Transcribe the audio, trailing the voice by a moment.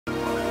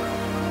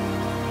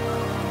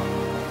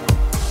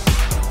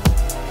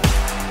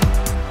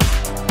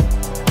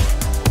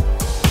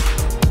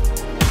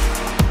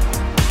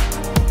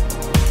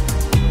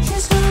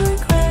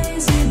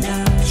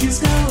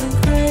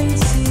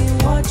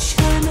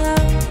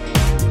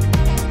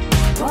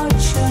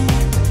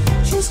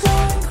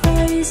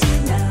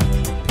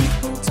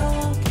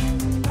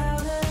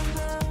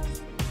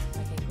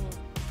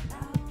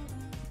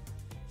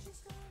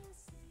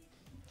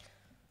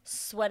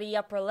sweaty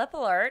upper lip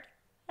alert.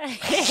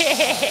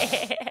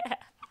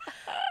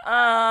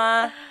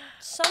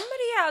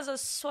 Somebody has a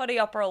sweaty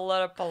upper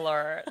lip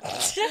alert.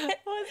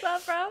 What's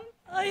that from?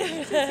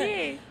 Just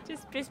you.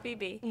 Just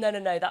BB. No,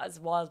 that is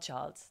Wild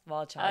Child.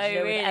 Wild Child. Oh, You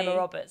know, with Emma really?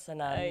 Roberts and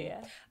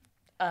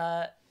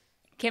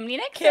Kimberly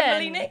Nixon.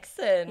 Kimberly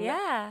Nixon.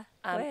 Yeah.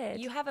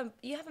 Weird. You have a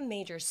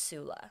major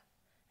Sula.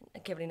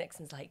 And Kimberly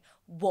Nixon's like,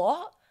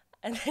 what?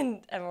 And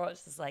then Emma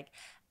Roberts is like,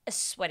 a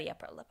sweaty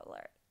upper lip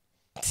alert.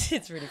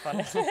 It's really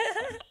funny.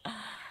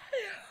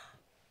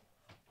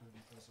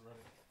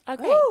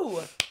 Okay.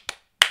 Woo!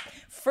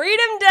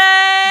 Freedom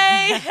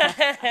Day!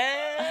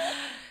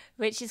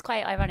 Which is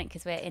quite ironic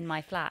because we're in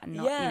my flat and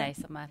not, Yeah.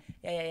 somewhere.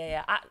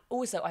 Yeah.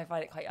 Also, I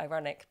find it quite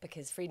ironic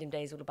because Freedom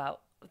Day is all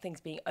about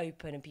things being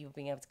open and people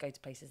being able to go to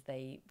places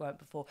they weren't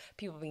before.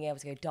 People being able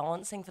to go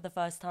dancing for the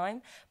first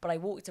time. But I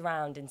walked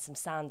around in some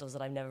sandals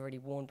that I've never really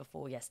worn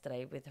before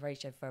yesterday with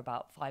Horatio for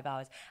about 5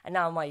 hours. And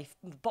now my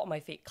bottom of my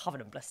feet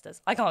covered in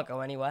blisters. I can't go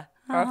anywhere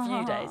for a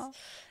few days.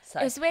 So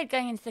It was weird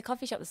going into the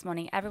coffee shop this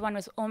morning. Everyone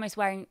was almost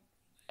wearing,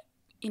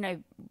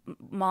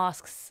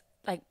 masks.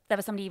 Like there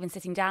was somebody even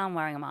sitting down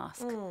wearing a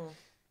mask.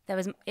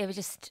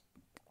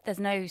 There's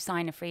no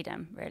sign of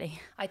freedom,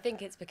 really. I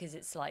think it's because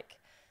it's like,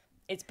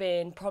 it's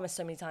been promised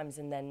so many times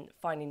and then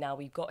finally now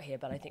we've got here,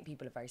 but I think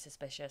people are very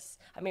suspicious.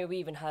 I mean, we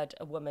even heard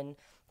a woman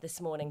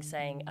this morning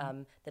saying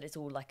that it's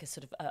all like a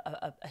sort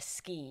of a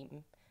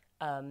scheme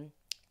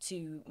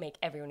to make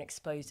everyone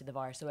exposed to the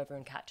virus so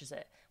everyone catches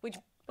it. Which,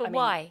 But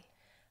why?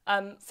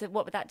 So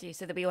what would that do?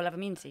 So that we all have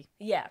immunity?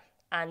 Yeah.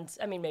 And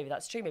I mean, maybe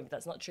that's true, maybe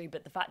that's not true,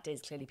 but the fact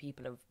is clearly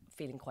people are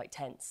feeling quite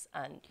tense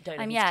and don't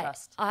know who to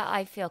trust.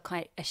 I feel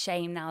quite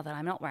ashamed now that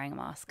I'm not wearing a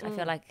mask. I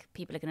feel like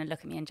people are going to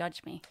look at me and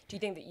judge me. Do you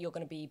think that you're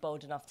going to be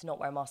bold enough to not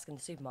wear a mask in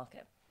the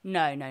supermarket?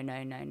 No.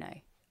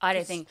 I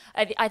don't think.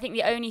 I think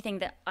the only thing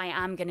that I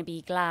am going to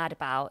be glad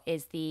about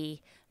is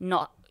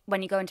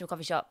when you go into a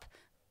coffee shop,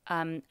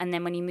 and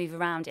then when you move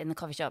around in the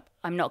coffee shop,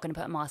 I'm not going to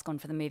put a mask on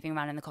for the moving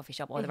around in the coffee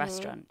shop or the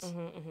restaurant.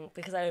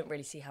 Because I don't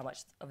really see how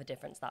much of a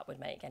difference that would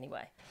make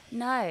anyway.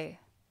 No.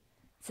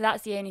 So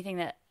that's the only thing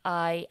that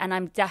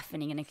I'm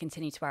definitely going to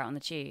continue to wear it on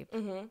the tube.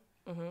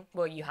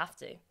 Well, you have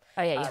to.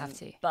 Oh yeah, you have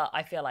to. But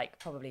I feel like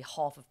probably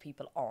half of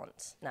people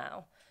aren't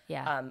now.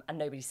 Yeah. And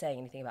nobody's saying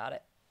anything about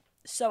it.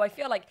 So I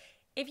feel like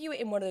if you were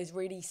in one of those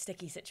really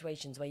sticky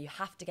situations where you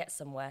have to get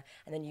somewhere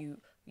and then you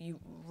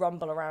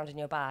rumble around in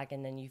your bag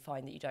and then you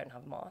find that you don't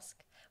have a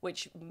mask,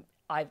 which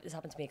it's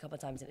happened to me a couple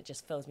of times and it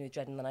just fills me with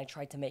dread, and then I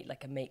tried to make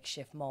like a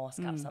makeshift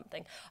mask out of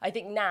something. I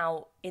think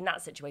now in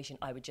that situation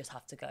I would just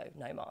have to go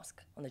no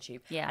mask on the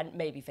tube and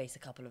maybe face a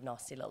couple of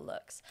nasty little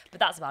looks. But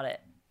that's about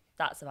it.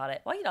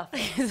 Why are you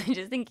laughing? Because I'm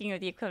just thinking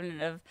of the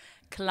equivalent of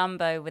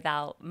Columbo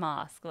without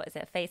mask. What is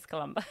it? Face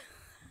Columbo.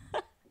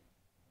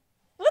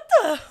 What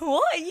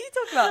are you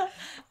talking about?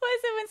 What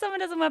is it when someone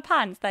doesn't wear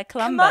pants? They're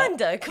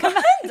Columbo.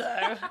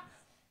 Commando.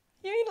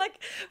 You mean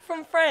like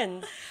from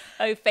Friends?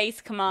 Oh, face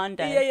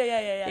commando.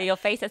 Yeah. Your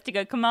face has to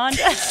go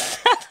commando.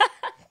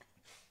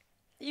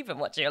 You've been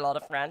watching a lot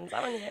of Friends,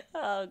 haven't you?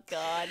 Oh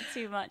God,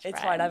 too much. It's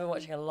fine. I've been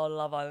watching a lot of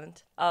Love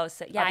Island. Oh,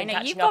 so yeah, I've I been know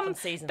catching you've up gone. on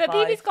season But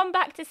 5. BB's gone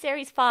back to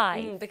series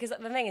 5. Because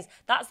the thing is,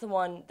 that's the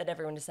one that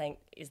everyone is saying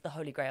is the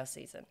Holy Grail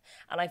season,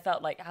 and I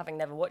felt like having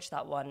never watched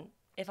that one,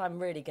 if I'm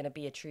really going to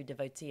be a true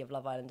devotee of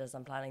Love Island as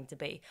I'm planning to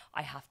be,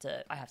 I have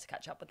to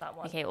catch up with that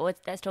one. Okay, well,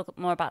 let's talk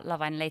more about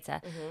Love Island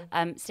later.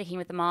 Sticking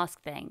with the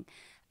mask thing,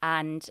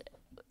 and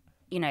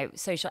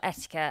social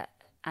etiquette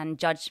and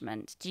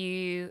judgment. Do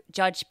you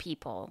judge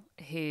people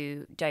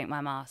who don't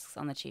wear masks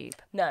on the tube?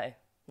 No.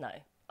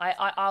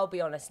 I'll be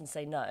honest and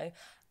say no.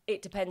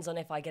 It depends on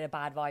if I get a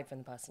bad vibe from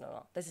the person or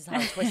not. This is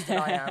how twisted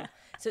I am.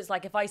 So it's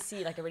like if I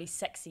see like a really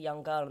sexy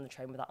young girl on the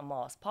train without a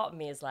mask, part of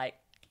me is like,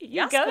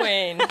 yes,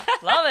 queen,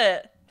 love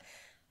it.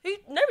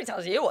 Nobody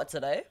tells you what to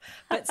do.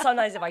 But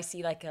sometimes if I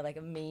see like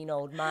a mean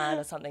old man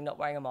or something not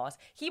wearing a mask,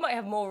 he might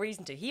have more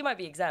reason to. He might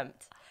be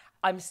exempt.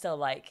 I'm still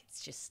like,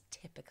 it's just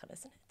typical,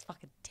 isn't it? It's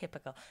fucking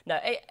typical. No,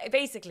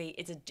 basically,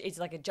 it's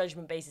like a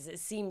judgment basis. It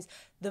seems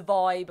the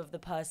vibe of the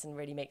person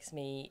really makes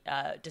me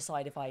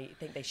decide if I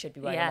think they should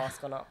be wearing a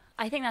mask or not.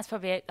 I think that's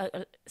probably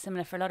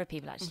similar for a lot of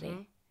people,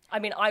 actually. I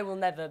mean, I will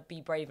never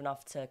be brave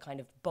enough to kind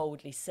of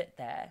boldly sit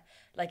there.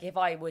 Like, if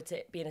I were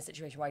to be in a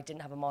situation where I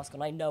didn't have a mask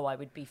on, I know I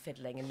would be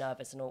fiddling and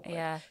nervous and awkward.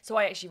 Yeah. So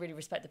I actually really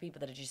respect the people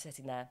that are just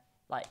sitting there,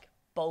 like,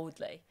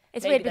 boldly.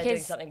 It's Maybe weird they're doing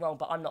because something wrong,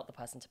 but I'm not the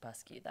person to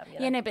persecute them.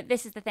 Yeah, no, but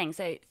this is the thing.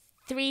 So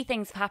 3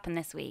 things have happened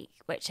this week,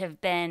 which have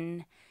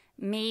been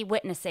me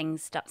witnessing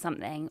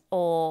something,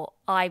 or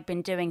I've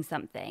been doing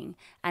something,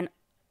 and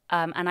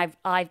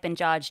I've been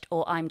judged,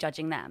 or I'm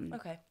judging them.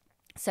 Okay.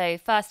 So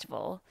first of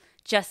all,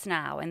 just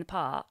now in the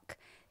park,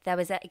 there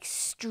was an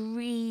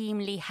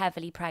extremely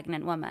heavily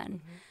pregnant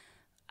woman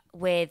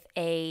with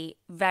a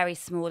very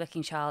small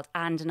looking child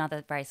and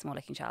another very small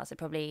looking child. So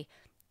probably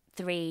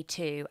 3,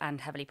 2,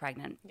 and heavily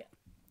pregnant. Yeah.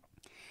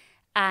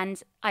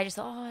 And I just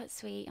thought, oh, it's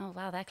sweet. Oh,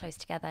 wow, they're close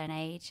together in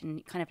age.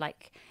 And kind of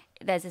like,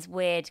 there's this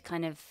weird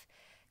kind of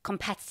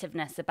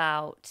competitiveness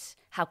about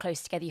how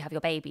close together you have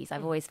your babies.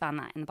 I've always found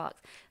that in the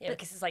parks. Yeah,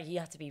 because it's like you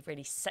have to be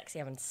really sexy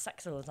having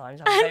sex all the time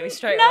to have a baby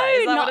straight No, away.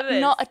 Is that what it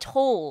is? not at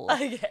all.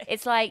 Okay.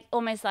 It's like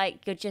almost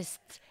like you're just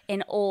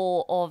in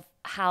awe of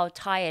how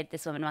tired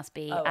this woman must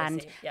be Oh, I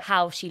and see. Yeah.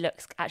 how she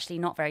looks actually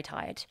not very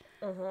tired.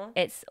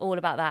 It's all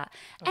about that.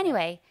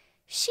 Anyway,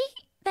 she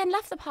then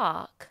left the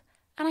park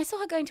and I saw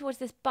her going towards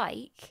this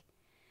bike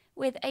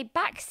with a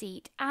back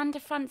seat and a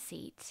front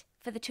seat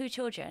for the two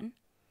children.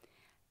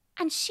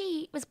 And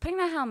she was putting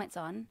their helmets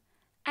on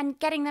and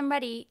getting them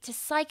ready to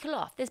cycle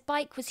off. This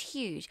bike was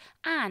huge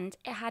and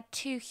it had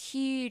two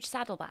huge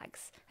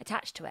saddlebags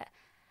attached to it.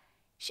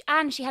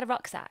 And she had a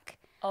rucksack.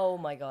 Oh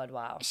my God,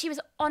 wow. She was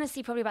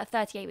honestly probably about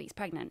 38 weeks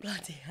pregnant.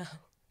 Bloody hell.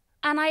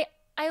 And I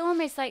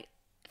almost like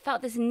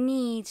felt this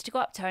need to go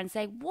up to her and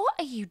say, what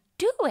are you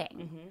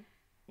doing?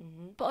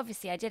 But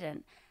obviously I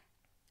didn't.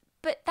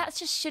 But that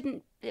just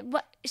shouldn't,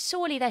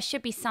 surely there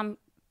should be some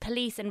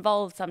police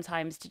involved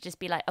sometimes to just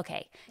be like,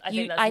 okay,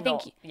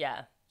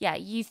 yeah,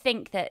 you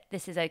think that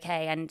this is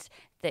okay and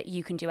that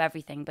you can do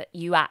everything, but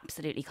you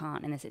absolutely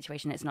can't in this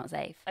situation. It's not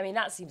safe. I mean,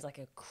 that seems like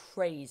a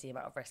crazy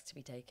amount of risk to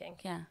be taking.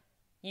 Yeah.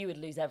 You would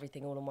lose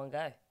everything all in one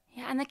go.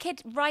 Yeah, and the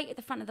kid right at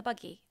the front of the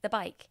bike.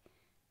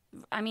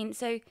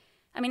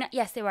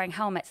 Yes, they're wearing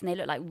helmets and they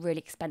look like really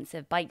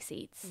expensive bike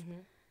seats.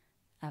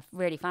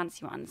 Really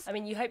fancy ones. I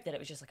mean, you hope that it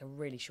was just like a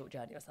really short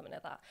journey or something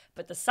like that.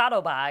 But the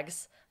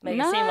saddlebags make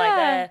it seem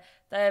like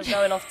they're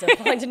going off to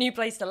find a new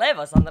place to live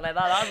or something like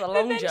that. That was a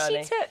long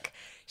journey.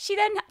 She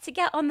then had to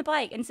get on the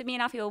bike, and so me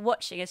and Alfie were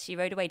watching as she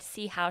rode away to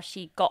see how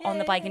she got on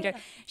the bike and drove.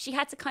 She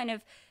had to kind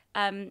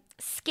of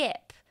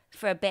skip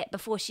for a bit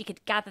before she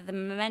could gather the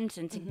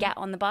momentum to get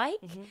on the bike,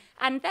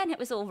 and then it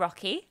was all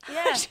rocky.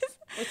 Yeah.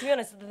 Well, to be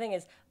honest, the thing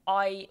is,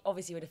 I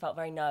obviously would have felt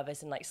very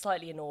nervous and like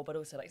slightly in awe, but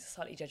also like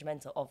slightly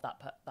judgmental of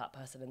that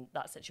person in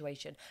that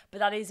situation. But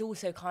that is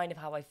also kind of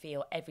how I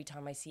feel every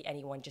time I see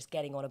anyone just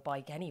getting on a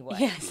bike anyway.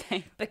 Yeah,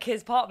 same.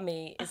 Because part of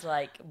me is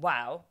like,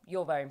 wow,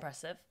 you're very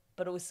impressive.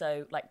 But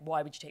also, like,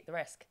 why would you take the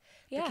risk?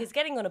 Yeah. Because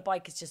getting on a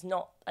bike is just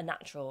not a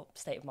natural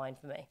state of mind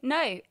for me.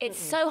 No, it's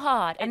so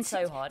hard. It's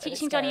so hard.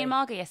 Teaching Donnie and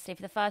Margot yesterday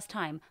for the first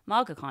time.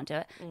 Margot can't do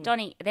it.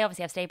 Donnie, they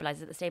obviously have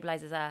stabilizers. The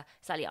stabilizers are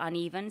slightly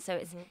uneven, so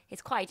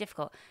it's quite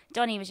difficult.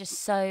 Donnie was just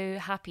so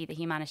happy that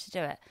he managed to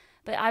do it.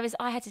 But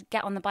I had to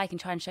get on the bike and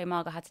try and show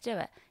Margot how to do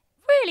it.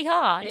 Really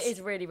hard. It is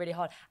really, really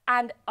hard.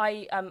 And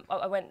I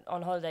went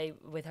on holiday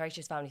with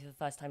Horatia's family for the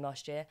first time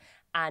last year,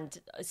 and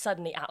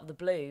suddenly out of the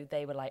blue,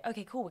 they were like,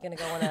 okay, cool, we're going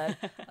to go on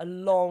a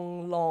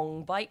long,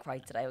 long bike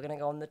ride today. We're going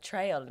to go on the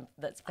trail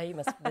that's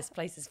famous, this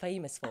place is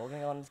famous for. We're going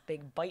to go on this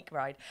big bike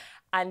ride.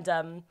 And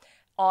oh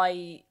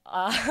my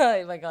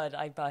God,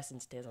 I burst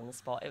into tears on the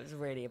spot. It was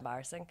really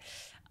embarrassing.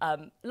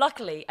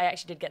 Luckily, I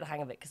actually did get the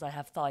hang of it because I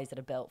have thighs that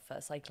are built for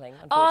cycling.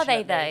 Are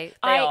they though? They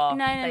are.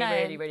 No.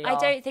 They really, really are. I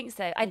don't think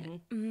so.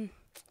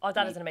 Our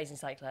dad is an amazing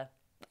cycler.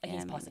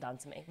 He's passed it down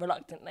to me,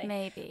 reluctantly.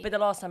 Maybe. But the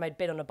last time I'd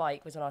been on a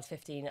bike was when I was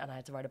 15 and I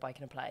had to ride a bike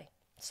in a play.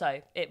 So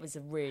it was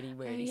really,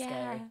 really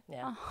scary.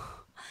 Yeah.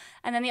 Oh.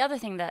 And then the other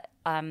thing that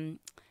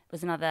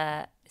was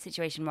another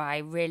situation where I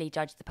really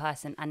judged the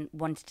person and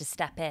wanted to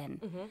step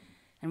in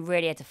and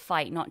really had to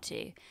fight not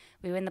to.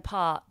 We were in the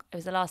park. It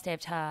was the last day of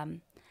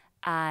term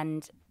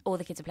and all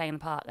the kids were playing in the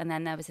park. And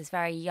then there was this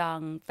very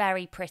young,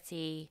 very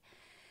pretty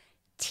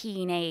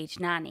teenage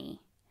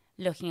nanny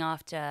looking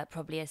after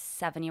probably a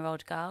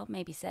 7-year-old girl,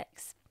 maybe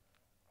 6.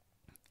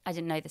 I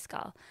didn't know this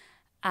girl.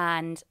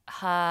 And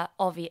her,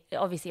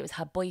 obviously it was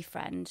her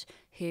boyfriend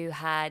who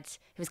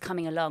was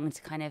coming along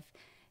to kind of,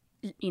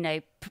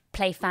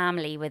 play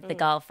family with the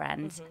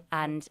girlfriend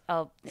and,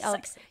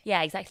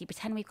 yeah, exactly.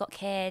 Pretend we've got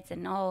kids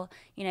and, we're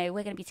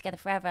going to be together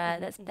forever.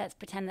 Let's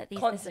pretend that these...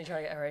 Constantly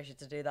trying to get Horatia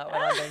to do that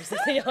when I'm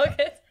babysitting your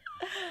kids.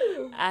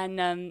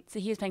 And so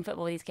he was playing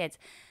football with these kids.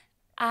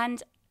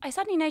 And I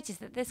suddenly noticed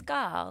that this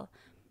girl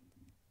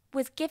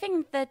was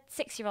giving the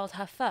 6-year-old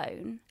her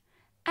phone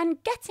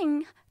and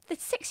getting the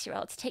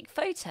 6-year-old to take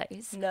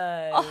photos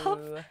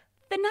of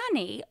the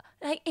nanny,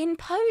 like in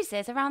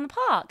poses around the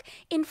park,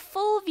 in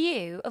full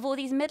view of all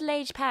these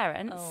middle-aged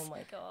parents. Oh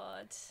my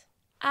God.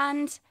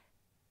 And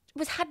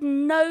had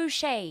no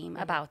shame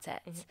about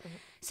it.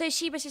 So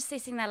she was just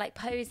sitting there like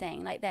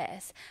posing like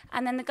this.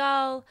 And then the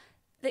girl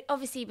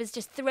obviously was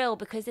just thrilled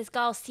because this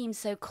girl seemed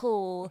so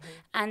cool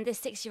and this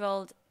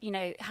 6-year-old,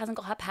 hasn't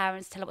got her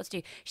parents to tell her what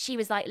to do. She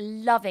was like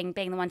loving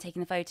being the one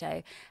taking the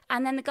photo.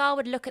 And then the girl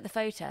would look at the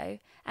photo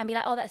and be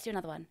like, oh, let's do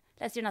another one.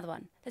 Let's do another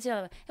one. Let's do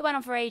another one. It went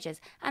on for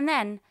ages. And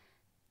then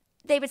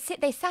they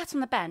sat on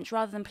the bench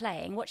rather than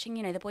playing, watching,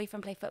 the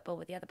boyfriend play football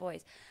with the other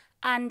boys.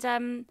 And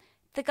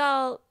the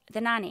girl,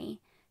 the nanny,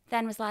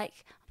 then was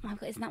like, oh my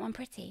God, isn't that one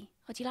pretty?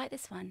 Oh, do you like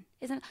this one?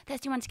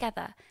 Let's do one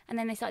together. And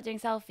then they started doing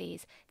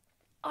selfies.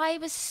 I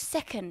was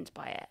sickened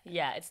by it.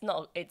 Yeah,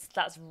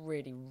 that's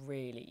really,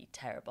 really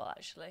terrible,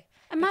 actually.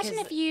 Imagine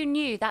if you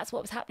knew that's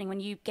what was happening when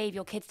you gave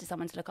your kids to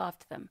someone to look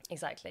after them.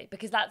 Exactly,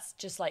 because that's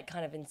just like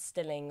kind of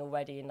instilling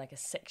already in like a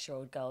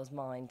 6-year-old girl's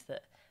mind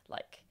that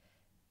like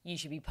you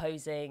should be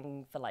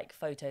posing for like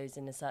photos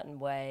in a certain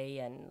way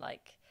and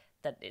like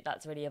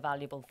that's really a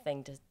valuable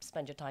thing to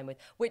spend your time with,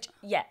 which,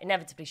 yeah,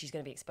 inevitably she's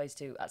going to be exposed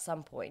to at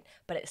some point.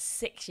 But at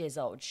 6 years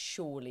old,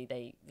 surely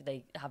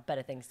they have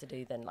better things to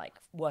do than like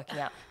working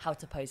out how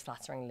to pose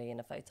flatteringly in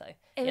a photo.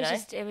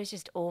 It was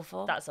just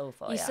awful. That's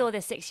awful. You saw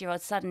this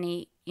 6-year-old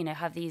suddenly,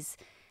 have these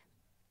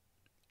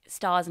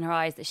stars in her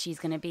eyes that she's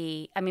going to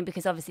be. I mean,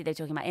 because obviously they're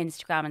talking about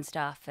Instagram and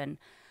stuff, and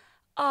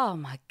oh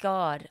my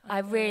God, I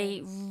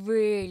really,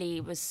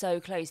 really was so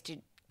close to.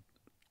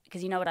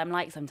 Because you know what I'm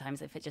like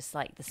sometimes if it just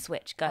like the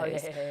switch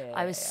goes.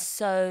 I was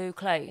so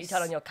close. You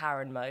turn on your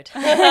Karen mode.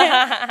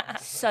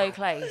 So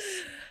close.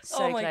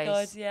 So oh my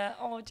close. God, yeah.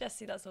 Oh,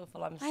 Jessie, that's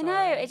awful. I'm sorry. I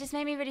know. It just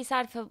made me really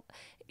sad for,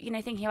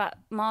 thinking about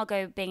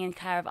Margot being in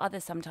care of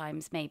others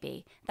sometimes,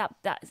 maybe.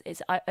 That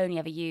is only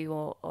ever you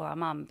or our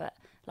mum. But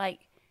like,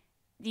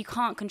 you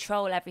can't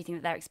control everything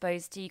that they're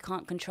exposed to. You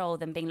can't control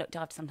them being looked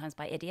after sometimes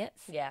by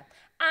idiots. Yeah.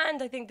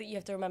 And I think that you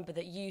have to remember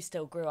that you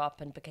still grew up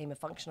and became a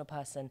functional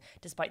person,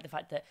 despite the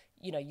fact that,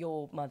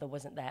 your mother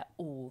wasn't there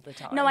all the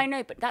time. No, I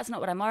know, but that's not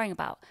what I'm worrying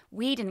about.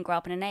 We didn't grow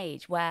up in an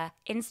age where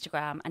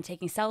Instagram and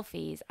taking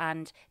selfies,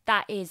 and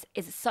that is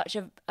such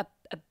a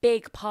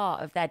big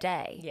part of their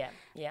day. Yeah,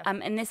 yeah.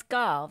 And this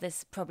girl,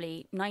 this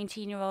probably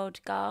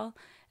 19-year-old girl,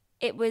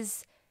 it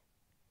was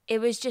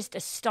just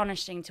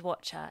astonishing to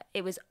watch her.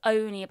 It was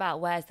only about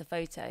where's the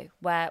photo,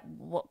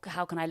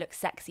 how can I look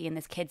sexy in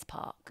this kids'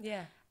 park?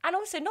 Yeah. And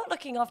also not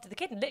looking after the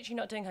kid and literally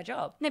not doing her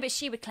job. No, but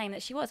she would claim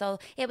that she was. Oh,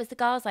 it was the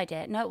girl's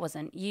idea. No, it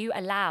wasn't. You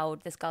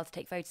allowed this girl to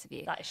take photos of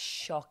you. That is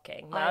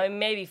shocking. Now,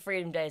 maybe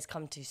Freedom Day has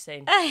come too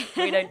soon.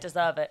 We don't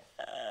deserve it.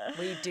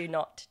 We do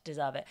not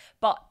deserve it.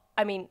 But,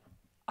 I mean,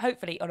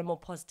 hopefully, on a more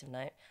positive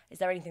note, is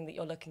there anything that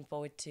you're looking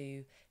forward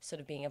to sort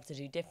of being able to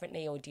do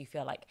differently, or do you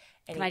feel like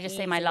Can I just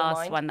say my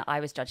last one that I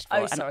was judged for,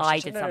 and I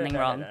did something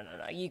wrong? No.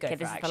 You go for it.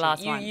 This is the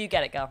last one. You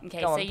get it, girl. Okay,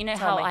 go so on, you know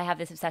how I have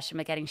this obsession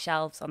with getting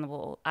shelves on the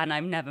wall, and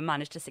I've never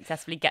managed to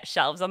successfully get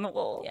shelves on the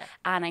wall. Yeah.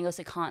 And I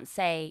also can't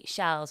say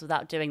shelves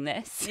without doing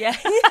this. Yeah.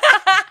 For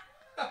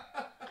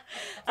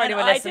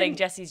anyone listening,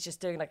 Jessie's just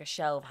doing like a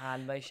shelf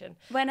hand motion.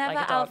 Whenever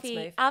like a dance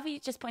move. Alfie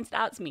just pointed it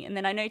out to me, and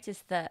then I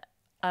noticed that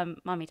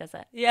Mummy does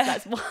it. Yeah.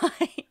 That's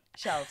why.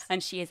 Shelves.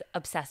 And she is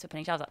obsessed with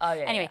putting shelves up. Oh,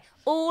 yeah. Anyway,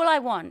 all I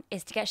want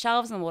is to get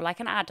shelves on the wall like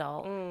an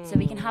adult so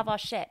we can have our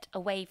shit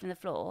away from the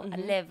floor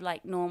and live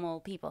like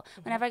normal people.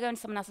 Whenever I go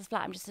into someone else's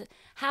flat, I'm just,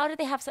 how do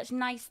they have such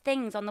nice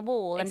things on the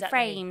wall and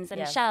frames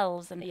and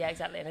shelves? And yeah,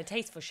 exactly. And a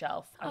tasteful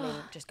shelf, I mean,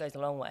 just goes a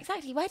long way.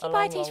 Exactly. Where do you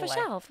buy a tasteful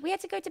shelf? We had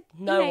to go to...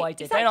 No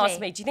idea. Exactly. Don't ask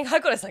me. Do you think I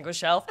got a single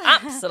shelf?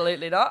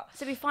 Absolutely not.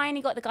 So we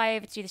finally got the guy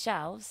over to do the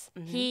shelves.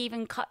 He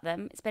even cut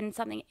them. It's been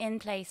something in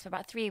place for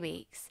about 3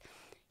 weeks.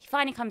 He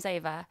finally comes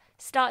over,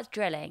 starts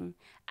drilling,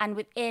 and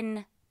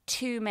within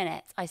 2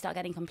 minutes, I start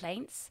getting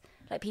complaints.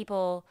 Like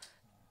people,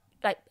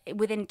 like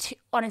within 2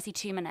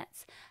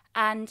 minutes.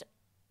 And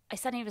I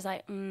suddenly was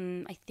like,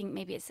 I think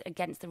maybe it's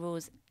against the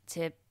rules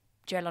to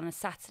drill on a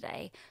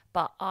Saturday,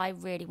 but I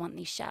really want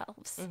these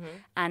shelves.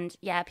 And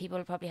yeah, people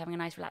are probably having a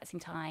nice relaxing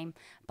time,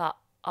 but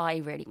I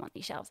really want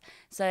these shelves.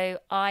 So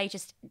I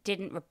just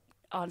didn't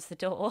answer the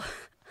door.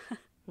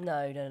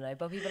 No.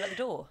 But people at the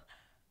door.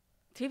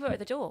 People were at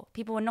the door.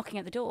 People were knocking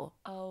at the door.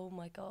 Oh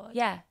my God.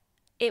 Yeah.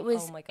 It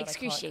was oh my God,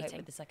 excruciating. I can't cope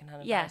with the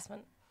secondhand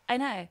embarrassment. I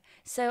know.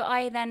 So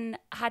I then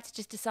had to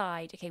just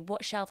decide, okay,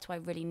 what shelf do I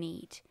really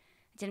need?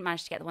 I didn't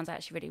manage to get the ones I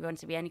actually really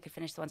wanted. We only could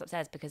finish the ones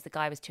upstairs because the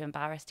guy was too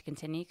embarrassed to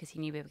continue because he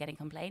knew we were getting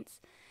complaints.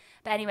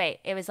 But anyway,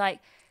 it was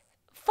like,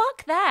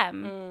 fuck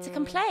them to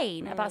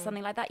complain about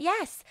something like that.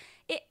 Yes,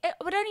 it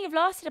would only have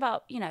lasted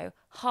about,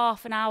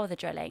 half an hour, the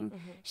drilling.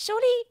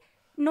 Surely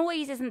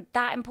noise isn't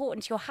that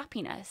important to your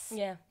happiness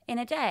in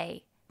a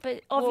day.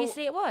 But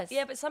obviously it was.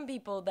 Yeah, but some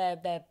people,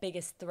 their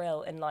biggest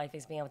thrill in life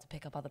is being able to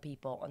pick up other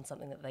people on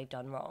something that they've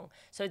done wrong.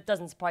 So it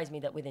doesn't surprise me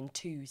that within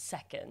 2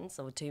 seconds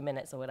or 2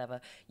 minutes or whatever,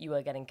 you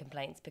were getting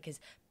complaints because,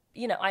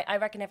 I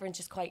reckon everyone's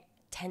just quite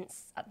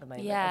tense at the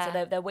moment. Yeah. And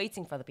so they're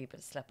waiting for other people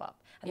to slip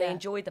up. And they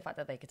enjoyed the fact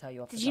that they could tell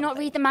you off. Did you not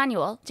read the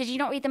manual? Did you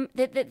not read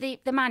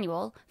the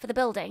manual for the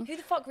building? Who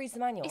the fuck reads the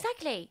manual?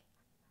 Exactly.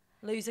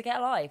 Loser, get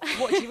a life.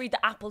 What, did you read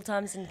the Apple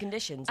terms and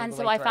conditions? And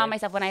so I found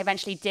myself when I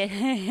eventually did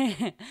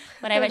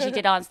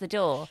answer the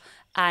door,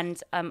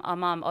 and our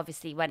mum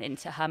obviously went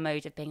into her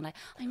mode of being like,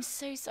 I'm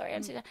so sorry,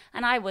 I'm so sorry.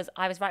 And I was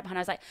right behind. I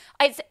was like,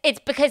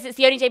 it's because it's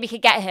the only day we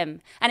could get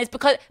him, and it's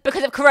because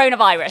of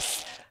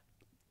coronavirus.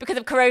 Because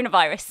of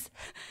coronavirus.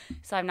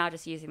 So I'm now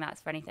just using that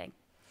for anything.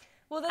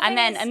 Well, and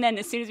then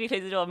as soon as we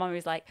closed the door, Mum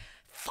was like,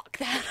 fuck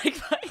that.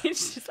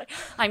 It's just like,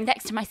 I'm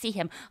next time I see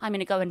him, I'm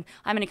gonna go and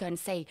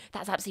say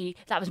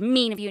that was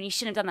mean of you and you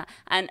shouldn't have done that.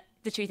 And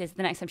the truth is,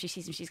 the next time she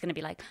sees him, she's gonna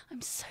be like,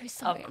 I'm so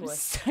sorry. I'm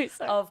so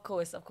sorry. Of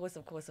course. So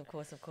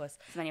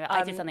anyway,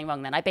 I did something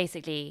wrong then. I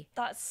basically...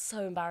 That's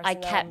so embarrassing. I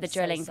kept the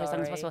drilling for as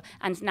long as possible.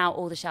 And now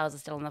all the shelves are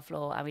still on the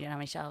floor and we don't have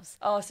any shelves.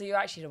 Oh, so you're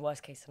actually in a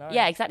worst case scenario.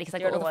 Yeah, exactly, because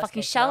I got all the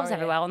fucking shelves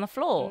everywhere on the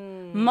floor,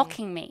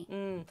 mocking me.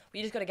 Well,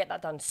 you just got to get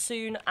that done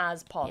soon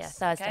as possible. Yeah,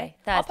 Thursday.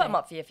 Okay? I'll put them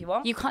up for you if you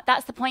want. You can't.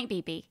 That's the point,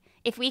 BB.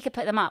 If we could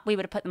put them up, we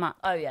would have put them up.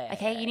 Oh, yeah,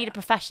 Okay, you need a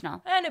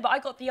professional. I know, but I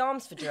got the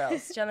arms for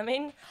drills. Do you know what I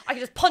mean? I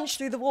can just punch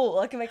through the wall.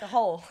 I can make a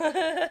hole.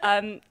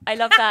 I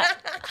love that.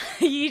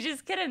 You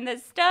just couldn't.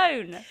 There's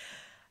stone.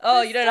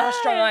 Oh, you don't know how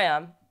strong I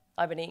am.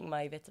 I've been eating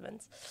my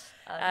vitamins.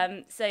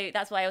 So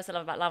that's what I also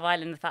love about Love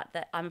Island, the fact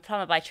that I'm a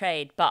plumber by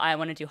trade, but I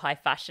want to do high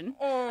fashion.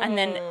 And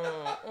then,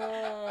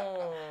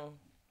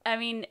 I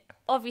mean,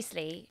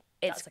 obviously,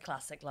 That's a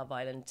classic Love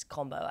Island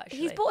combo, actually.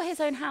 he's bought his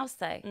own house,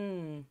 though.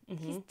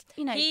 He's,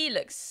 you know, He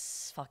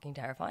looks fucking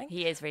terrifying.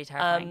 he is really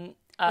terrifying.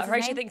 What's his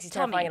Horatio name? thinks he's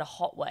Tommy. terrifying in a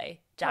hot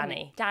way.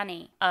 Danny.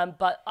 Danny.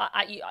 But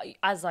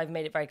as I've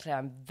made it very clear,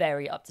 I'm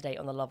very up to date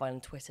on the Love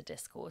Island Twitter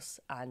discourse,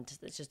 and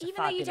it's just Even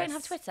though you don't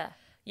have Twitter.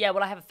 Yeah,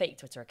 well, I have a fake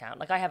Twitter account.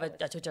 Like, I have a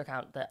Twitter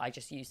account that I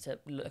just use to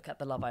look at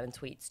the Love Island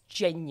tweets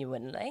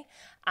genuinely,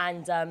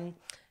 and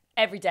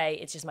every day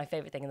it's just my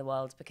favorite thing in the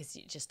world, because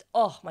you just,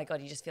 oh my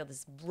God, you just feel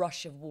this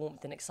rush of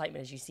warmth and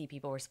excitement as you see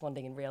people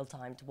responding in real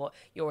time to what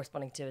you're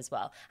responding to as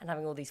well, and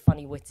having all these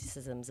funny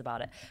witticisms about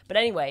it. But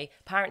anyway,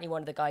 apparently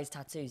one of the guy's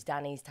tattoos,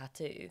 Danny's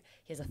tattoo,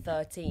 he has a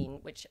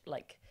 13, which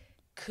like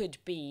could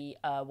be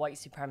a white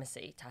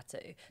supremacy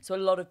tattoo. So a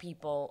lot of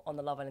people on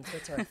the Love Island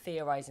Twitter are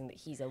theorizing that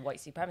he's a white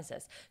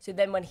supremacist. So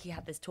then when he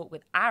had this talk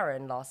with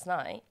Aaron last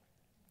night,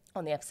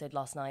 on the episode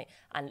last night,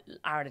 and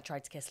Aaron had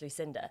tried to kiss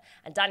Lucinda,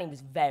 and Danny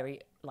was very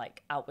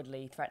like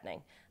outwardly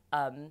threatening,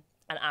 and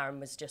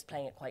Aaron was just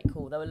playing it quite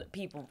cool. There were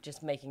people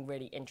just making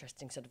really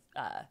interesting sort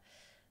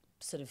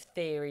of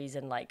theories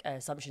and like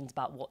assumptions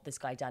about what this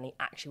guy Danny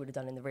actually would have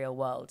done in the real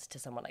world to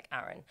someone like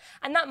Aaron,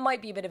 and that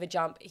might be a bit of a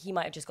jump. He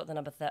might have just got the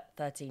number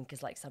 13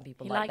 because like some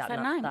people like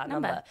that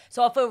number.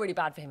 So I'll feel really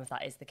bad for him if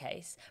that is the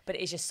case. But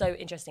it's just so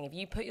interesting, if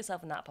you put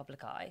yourself in that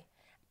public eye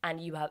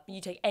and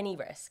you take any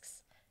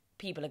risks,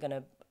 people are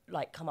gonna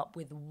like come up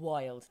with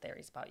wild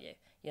theories about you,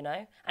 you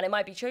know? And it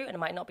might be true and it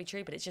might not be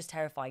true, but it's just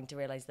terrifying to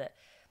realize that.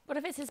 What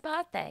if it's his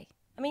birthday?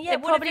 I mean, yeah,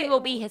 it probably will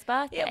be his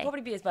birthday. Yeah, it'll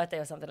probably be his birthday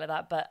or something like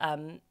that. But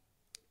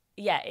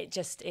yeah,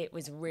 it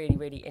was really,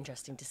 really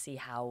interesting to see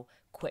how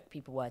quick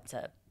people were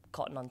to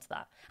cotton onto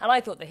that. And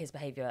I thought that his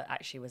behaviour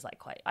actually was like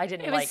quite.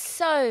 It was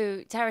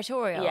so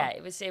territorial. Yeah,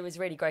 it was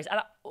really gross. And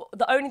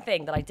the only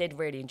thing that I did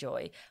really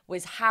enjoy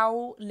was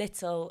how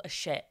little a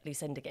shit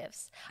Lucinda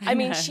gives. I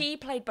mean, she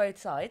played both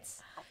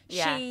sides.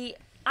 Yeah. She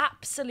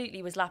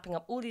absolutely was lapping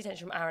up all the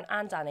attention from Aaron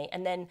and Danny,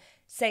 and then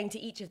saying to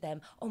each of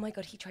them, oh my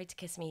God, he tried to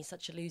kiss me, he's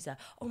such a loser.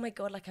 Oh my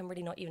God, like I'm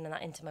really not even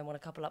that into him, I want to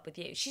couple up with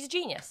you. She's a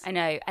genius. I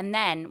know. And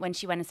then when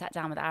she went and sat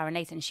down with Aaron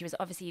later, and she was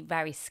obviously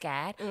very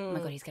scared. Oh my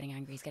God, he's getting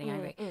angry,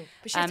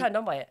 But she was turned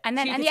on by it. And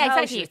then, she and could yeah, tell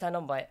exactly. She was turned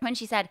on by it. When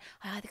she said,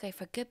 I either go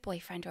for a good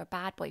boyfriend or a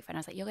bad boyfriend, I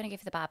was like, you're going to go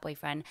for the bad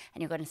boyfriend,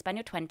 and you're going to spend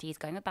your 20s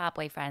going with bad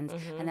boyfriends,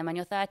 and then when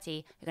you're 30,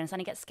 you're going to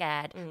suddenly get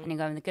scared, and you're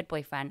going with a good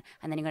boyfriend,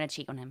 and then you're going to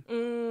cheat on him.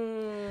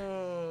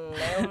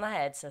 Nail on the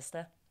head,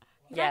 sister.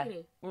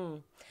 Exactly. Yeah.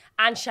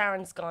 And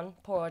Sharon's gone.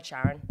 Poor old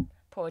Sharon.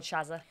 Poor old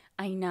Shazza.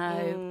 I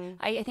know.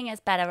 I think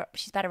it's better.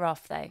 She's better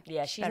off though.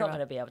 Yeah, she's not going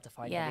to be able to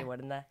find anyone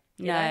in there.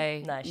 No,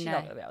 no, she's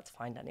not going to be able to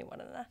find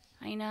anyone in there.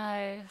 I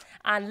know.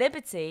 And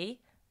Liberty,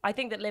 I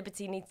think that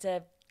Liberty needs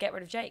to get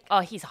rid of Jake.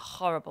 Oh, he's a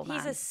horrible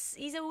man.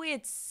 He's a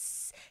weird,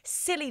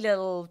 silly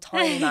little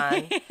tiny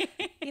man.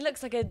 He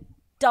looks like a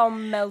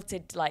dumb,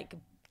 melted like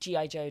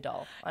G.I. Joe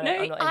doll. I'm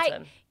not into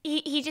him.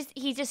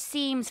 He just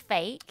seems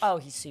fake. Oh,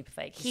 he's super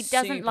fake. He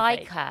doesn't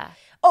like her.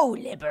 Oh,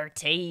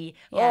 Liberty.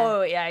 Yeah.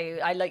 Oh, yeah,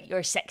 I like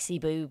your sexy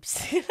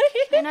boobs.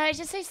 I know, it's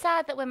just so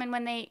sad that women,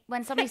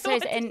 when somebody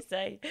throws it in.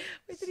 Say?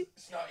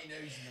 Snotty nose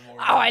in the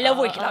morning. Oh, I love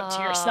waking up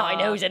to your snotty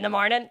nose in the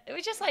morning. It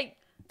was just like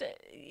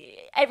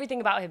everything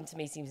about him to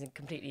me seems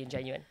completely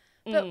ingenuine.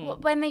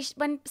 But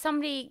when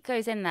somebody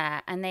goes in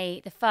there and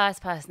the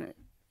first person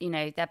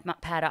that, they're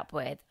paired up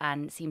with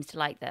and seems to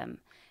like them,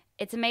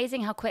 it's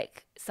amazing how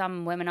quick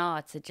some women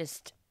are to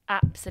just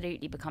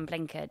absolutely become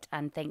blinkered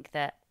and think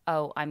that,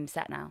 oh, I'm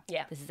set now.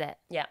 Yeah. This is it.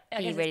 Yeah.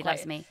 He really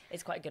loves me.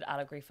 It's quite a good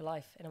allegory for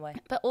life in a way.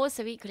 But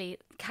also equally,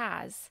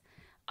 Kaz,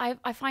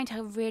 I find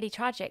her really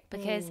tragic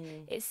because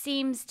it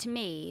seems to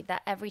me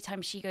that every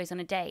time she goes on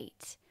a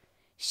date,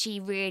 she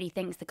really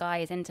thinks the guy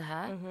is into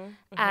her,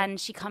 and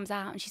she comes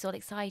out and she's all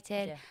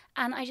excited. Yeah.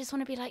 And I just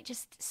want to be like,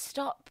 just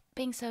stop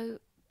being so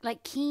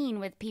like keen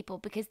with people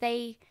because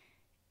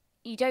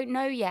you don't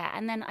know yet,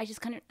 and then I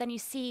just then you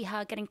see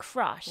her getting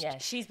crushed. Yeah,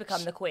 she's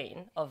become the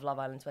queen of Love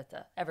Island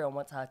Twitter. Everyone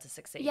wants her to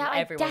succeed. Yeah,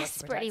 Everyone I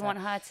desperately want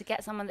her to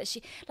get someone that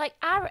she like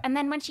Aaron. And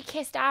then when she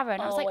kissed Aaron,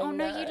 I was like, oh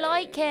no, you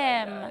like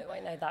him. I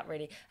know that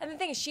really. And the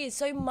thing is, she is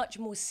so much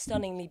more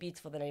stunningly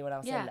beautiful than anyone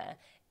else in there.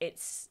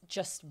 It's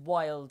just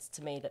wild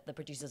to me that the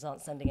producers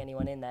aren't sending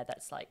anyone in there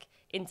that's like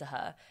into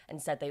her.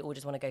 Instead, they all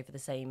just want to go for the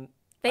same.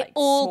 They like,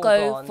 all small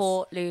go blondes.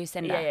 for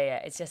Lucinda. Yeah.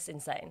 It's just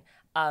insane.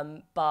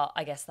 But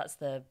I guess that's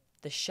the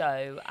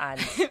show, and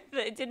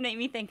But it did make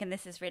me think, and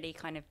this is really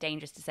kind of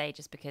dangerous to say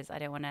just because I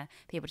don't want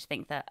people to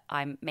think that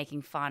I'm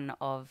making fun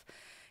of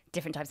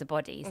different types of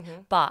bodies,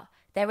 but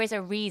there is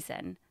a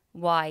reason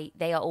why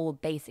they are all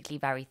basically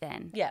very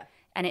thin. Yeah.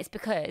 And it's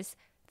because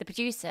the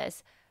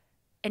producers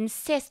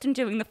insist on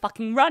doing the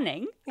fucking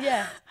running.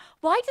 Yeah.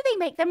 Why do they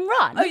make them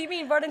run? Oh, you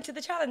mean run into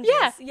the challenges?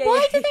 Yeah.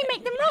 Why do they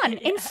make them run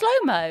in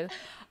slow-mo?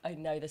 I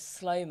know, the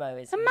slow-mo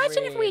is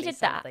Imagine if we really did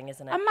that. something,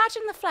 isn't it?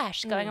 Imagine the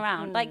flesh going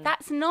around. Like,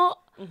 that's not...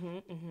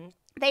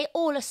 They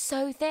all are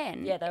so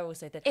thin. Yeah, they're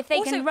also thin. If they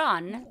Also, can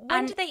run...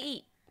 When do they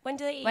eat? When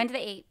do they eat? When do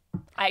they eat?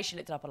 I actually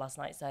looked it up last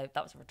night, so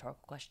that was a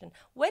rhetorical question.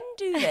 When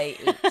do they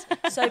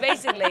eat? So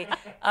basically,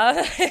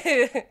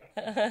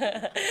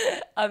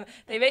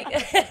 they make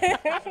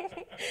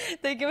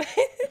they can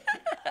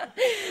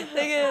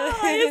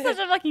You're such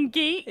a fucking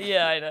geek.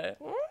 yeah, I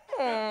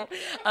know.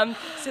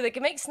 So they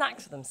can make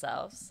snacks for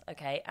themselves,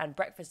 okay, and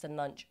breakfast and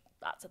lunch.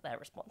 That's their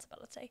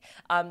responsibility.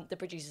 The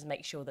producers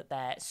make sure that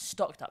they're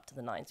stocked up to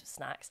the nines with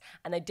snacks,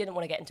 and they didn't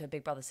want to get into a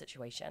Big Brother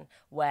situation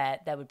where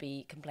there would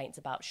be complaints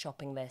about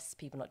shopping lists,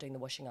 people not doing the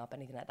washing up,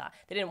 anything like that.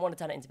 They didn't want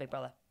to turn it into Big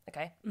Brother,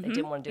 okay? They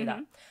didn't want to do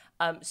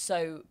that.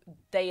 So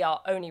they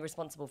are only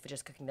responsible for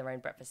just cooking their own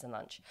breakfast and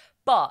lunch.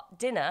 But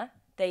dinner,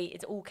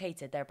 it's all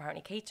catered. They're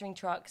apparently catering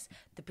trucks.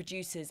 The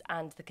producers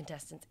and the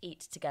contestants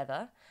eat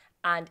together.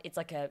 And it's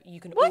like you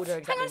can What? order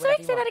exactly Hang on, sorry,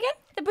 whatever you say want. that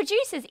again. The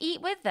producers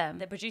eat with them.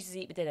 The producers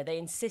eat with dinner. They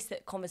insist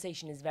that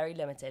conversation is very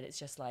limited. It's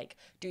just like,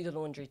 do the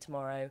laundry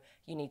tomorrow.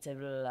 You need to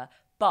blah, blah, blah.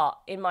 But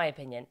in my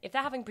opinion, if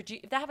they're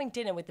having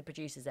dinner with the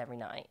producers every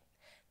night,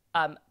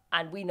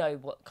 and we know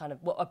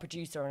what a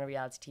producer on a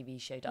reality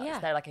TV show does. Yeah.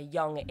 They're like a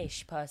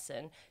young-ish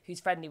person who's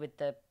friendly with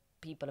the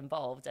people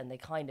involved, and they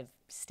kind of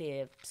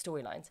steer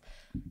storylines.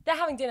 They're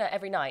having dinner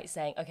every night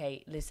saying,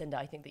 okay, Lucinda,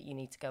 I think that you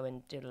need to go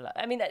and do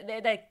I mean,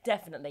 they're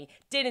definitely,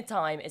 dinner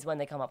time is when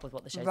they come up with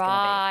what the show's going to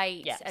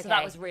Right, be. Yeah, okay. so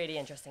that was really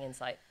interesting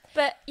insight.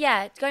 But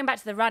yeah, going back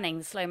to the running,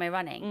 the slow-mo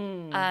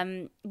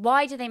running,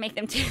 why do they make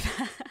them do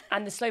that?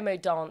 And the slow-mo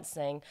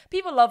dancing.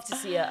 People love to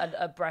see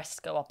a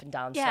breast go up and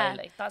down Yeah.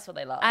 slowly. That's what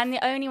they love. And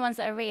the only ones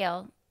that are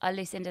real are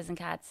Lucinda's and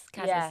Kaz's.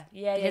 Yeah.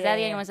 Because they're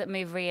the only ones that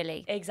move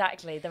really.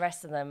 Exactly. The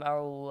rest of them are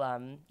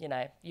all,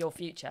 your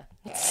future.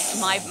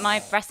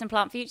 My breast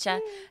implant future.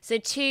 So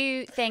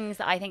 2 things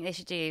that I think they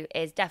should do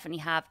is definitely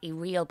have a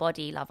real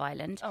body Love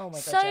Island. Oh my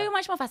God, so yeah.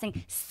 much more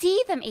fascinating.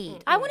 See them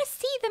eat. I want to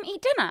see them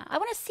eat dinner. I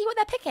want to see what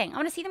they're picking. I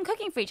want to see them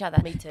cooking for each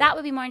other. Me too. That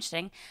would be more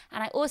interesting.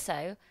 And I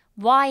also,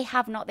 why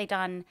have not they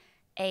done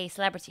a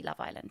celebrity Love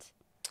Island?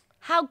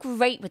 How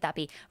great would that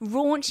be?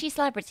 Raunchy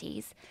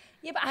celebrities.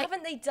 Yeah, but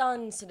haven't they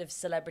done sort of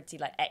celebrity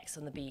like X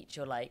on the beach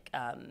or like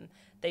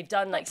they've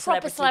done like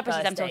Proper celebrities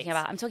first I'm talking dates?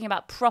 about. I'm talking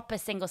about proper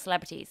single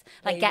celebrities.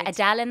 Like They get would-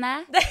 Adele in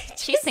there.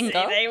 She's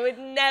single. They would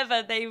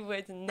never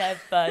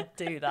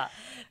do that.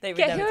 They would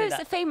Get never who do is the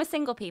that. famous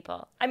single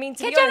people? I mean,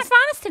 to Get be Jennifer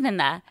honest, Aniston in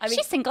there. mean-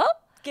 She's single.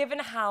 given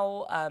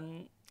how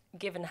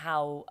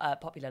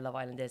popular Love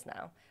Island is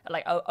now,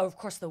 like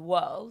across the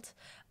world,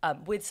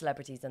 with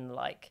celebrities and the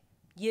like,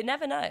 you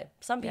never know.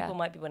 Some people Yeah.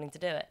 might be willing to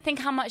do it. Think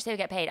how much they would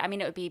get paid. I mean,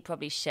 it would be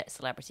probably shit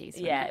celebrities.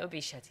 wouldn't Yeah, it? it would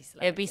be shitty celebrities.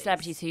 It would be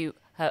celebrities who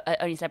are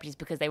only celebrities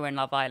because they were in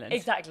Love Island.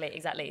 Exactly.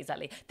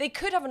 They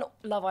could have a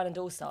Love Island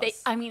All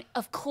Stars. I mean,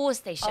 of course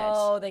they should.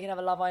 Oh, they could have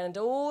a Love Island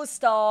All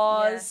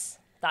Stars.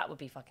 That would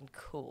be fucking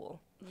cool.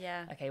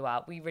 Yeah. Okay,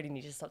 wow. We really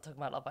need to stop talking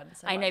about Love Island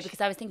so I know, much.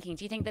 because I was thinking,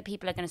 do you think that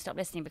people are going to stop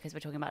listening because we're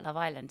talking about Love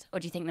Island? Or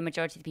do you think the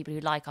majority of the people who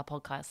like our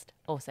podcast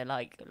also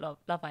like Love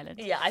Island?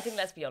 Yeah, I think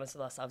let's be honest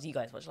with ourselves. You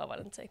guys watch Love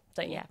Island too,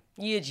 don't you? Yeah.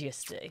 You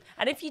just do.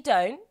 And if you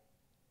don't,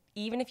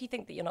 even if you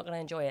think that you're not going to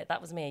enjoy it,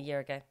 that was me a year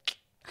ago.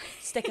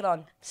 Stick it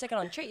on.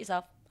 Treat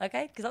yourself,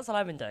 okay? Because that's what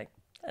I've been doing.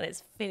 And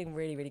it's feeling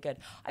really, really good.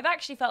 I've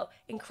actually felt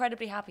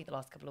incredibly happy the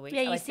last couple of weeks.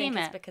 Yeah, and you I think seem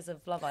it's it. because of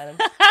Love Island.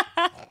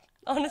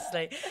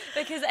 Honestly.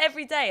 Because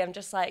every day I'm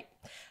just like,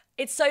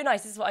 it's so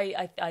nice. This is what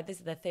this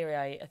is the theory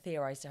I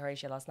theorized to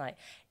Horatio last night.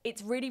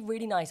 It's really,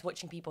 really nice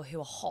watching people who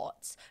are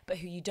hot, but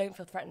who you don't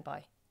feel threatened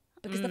by.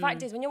 Because the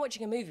fact is, when you're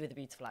watching a movie with a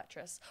beautiful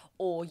actress,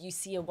 or you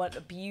see a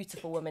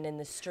beautiful woman in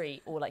the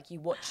street, or like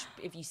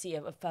if you see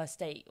a first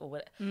date, or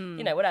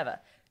whatever,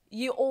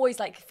 you're always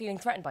like feeling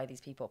threatened by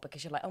these people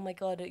because you're like, oh my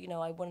God,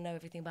 I want to know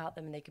everything about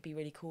them and they could be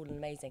really cool and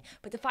amazing.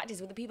 But the fact is,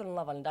 with the people on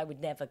Love Island, I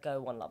would never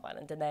go on Love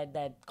Island, and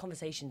their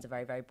conversations are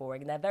very, very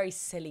boring, and they're very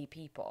silly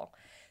people.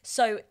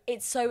 So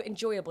it's so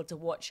enjoyable to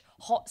watch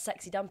hot,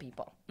 sexy, dumb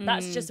people.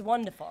 That's just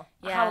wonderful.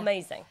 Yeah. How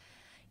amazing.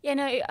 Yeah,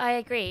 no, I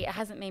agree. It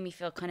hasn't made me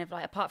feel kind of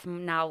like, apart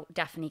from now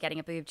definitely getting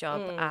a boob job.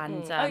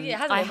 And Oh, yeah, it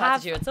hasn't I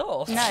impacted you at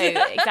all. No,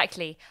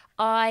 exactly.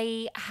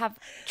 I have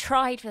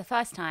tried for the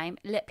first time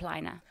lip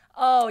liner.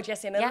 Oh,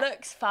 Jessie, and it Yeah.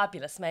 looks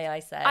fabulous, may I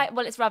say.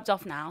 Well, it's rubbed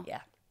off now.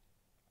 Yeah.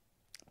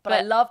 But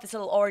I love this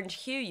little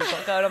orange hue you've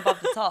got going on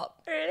above the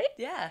top. Really?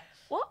 Yeah.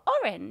 What?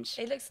 Orange?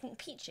 It looks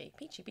peachy.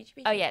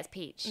 Oh, yeah, it's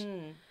peach.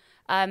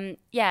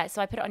 Yeah,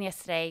 so I put it on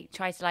yesterday,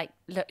 tried to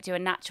do a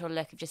natural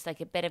look of just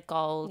like a bit of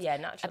gold, Yeah,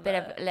 natural a bit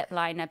look. of lip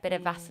liner, a bit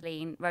of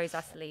Vaseline, rose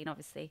Vaseline,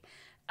 obviously.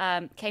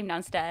 Came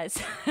downstairs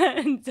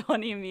and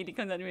Donnie immediately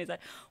comes up to me and he's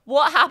like,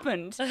 what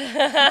happened?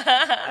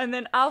 And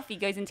then Alfie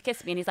goes in to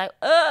kiss me and he's like,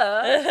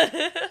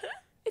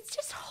 it's It's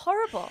just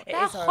horrible. It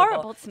They're is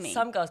horrible to me.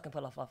 Some girls can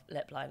pull off a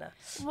lip liner.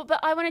 Well, but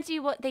I want to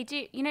do what they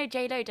do. You know,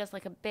 J-Lo does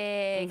like a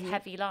big,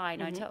 heavy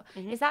line on top.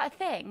 Is that a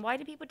thing? Why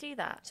do people do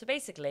that? So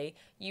basically,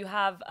 you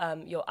have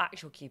your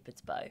actual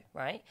Cupid's bow,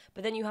 right?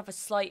 But then you have a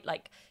slight,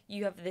 like,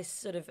 you have this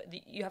sort of,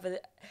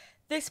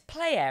 this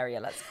play area,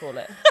 let's call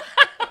it.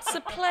 It's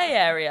a play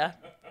area.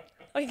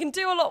 You can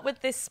do a lot with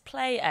this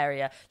play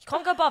area. You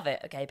can't go above it,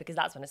 okay, because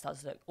that's when it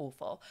starts to look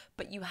awful.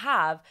 But you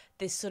have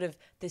this sort of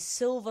this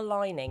silver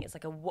lining. It's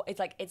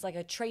like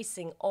a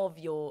tracing of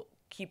your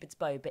Cupid's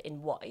bow, but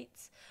in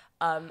white.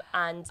 And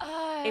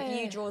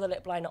if you draw the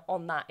lip liner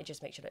on that, it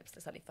just makes your lips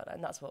look slightly fuller,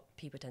 and that's what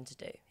people tend to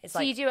do. It's So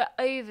like, you do it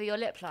over your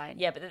lip line?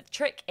 yeah, but the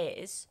trick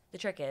is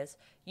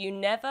you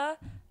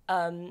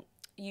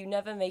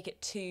never make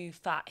it too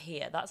fat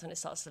here. That's when it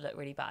starts to look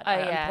really bad. Oh,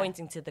 And yeah. I'm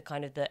pointing to the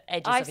kind of the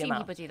edges I've of your seen mouth.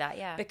 people do that,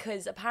 yeah.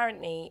 Because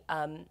apparently,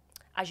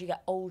 as you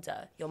get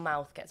older, your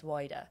mouth gets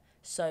wider.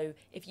 So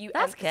if you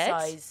That's good.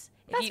 emphasize,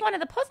 That's one of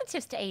the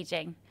positives to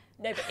aging.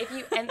 no, but if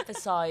you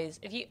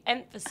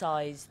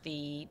emphasize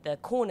the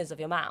corners of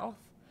your mouth,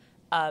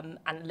 and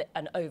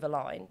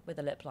overline with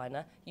a lip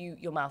liner,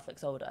 your mouth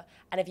looks older.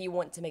 And if you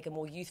want to make a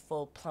more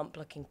youthful,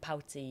 plump-looking,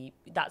 pouty,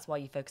 that's why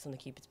you focus on the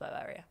Cupid's bow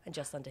area and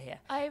just under here.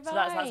 Oh, So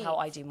that's right. how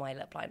I do my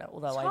lip liner.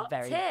 Although I Top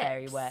very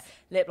tips. wear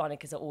lip liner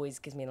because it always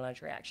gives me an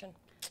allergic reaction.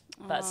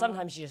 But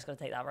sometimes you just got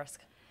to take that risk.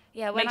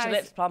 Yeah, when Makes I your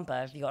was, lips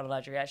plumper if you got an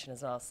allergic reaction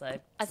as well. So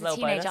it's as a little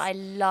teenager, bonus. I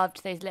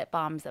loved those lip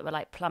balms that were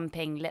like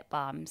plumping lip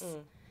balms.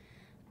 Mm.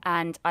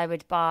 And I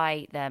would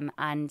buy them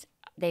and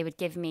they would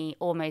give me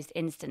almost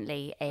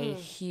instantly a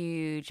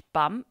huge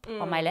bump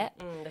on my lip.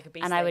 like a bee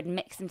And I sting. would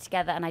mix them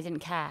together and I didn't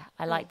care.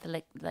 I liked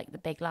the the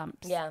big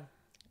lumps. Yeah.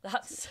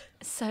 That's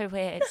So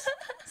weird.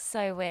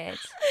 So weird.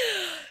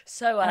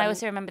 so. And I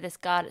also remember this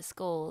girl at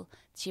school.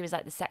 She was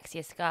like the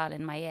sexiest girl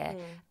in my year.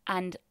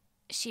 And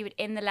she would,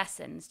 in the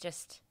lessons,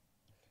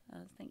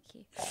 thank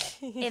you.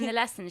 In the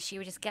lessons, she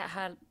would just get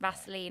her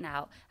Vaseline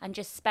out and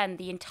just spend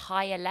the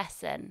entire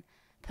lesson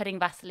putting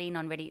Vaseline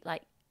on really,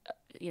 like,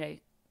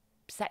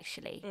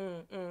 sexually.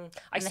 And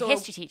the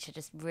history teacher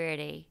just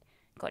really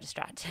got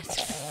distracted.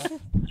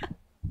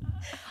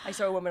 I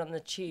saw a woman on the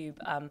tube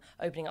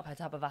opening up her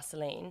tub of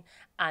Vaseline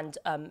and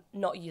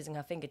not using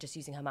her finger, just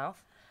using her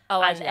mouth.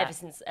 Oh, and yeah. ever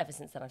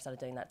since then, I've started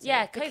doing that too.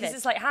 Yeah, because COVID.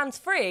 it's like hands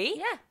free.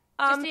 Yeah.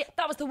 Just do-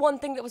 That was the one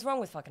thing that was wrong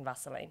with fucking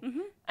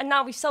Vaseline, and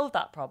now we've solved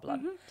that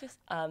problem. Just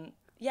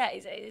Yeah,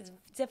 it's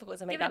difficult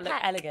to make Give it that a look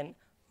peck.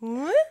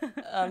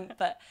 elegant.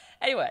 But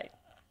anyway,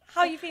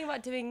 how are you feeling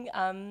about doing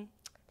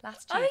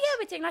Latitude? Oh yeah,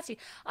 we're doing Latitude.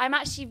 I'm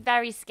actually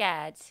very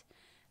scared.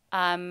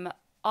 The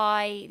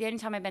only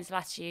time I've been to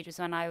Latitude was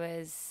when I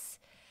was,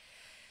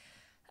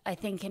 I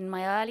think, in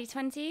my early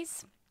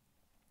 20s.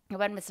 I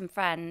went with some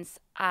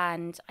friends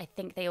and I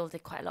think they all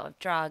did quite a lot of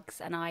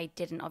drugs and I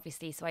didn't,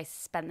 obviously, so I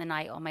spent the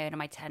night on my own in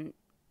my tent.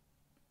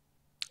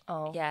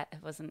 Oh. Yeah,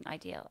 it wasn't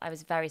ideal. I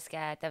was very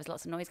scared. There was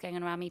lots of noise going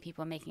on around me.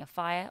 People were making a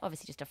fire,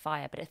 obviously just a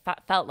fire, but it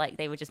felt like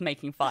they were just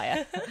making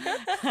fire.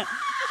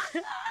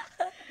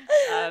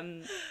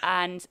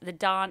 And the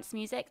dance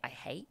music, I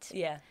hate.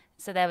 Yeah.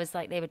 So there was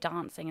like, they were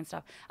dancing and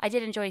stuff. I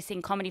did enjoy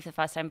seeing comedy for the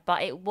first time,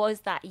 but it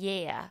was that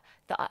year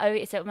that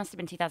so it must have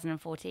been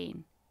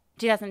 2012,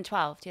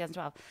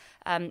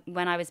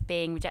 when I was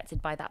being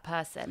rejected by that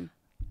person.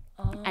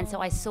 And so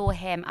I saw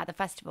him at the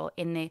festival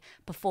in the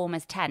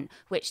performer's tent,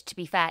 which, to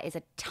be fair, is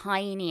a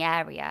tiny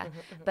area.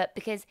 But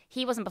because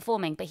he wasn't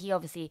performing, but he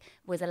obviously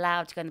was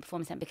allowed to go in the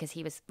performer's tent because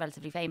he was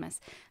relatively famous.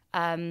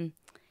 So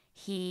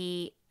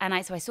I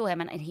saw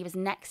him, and he was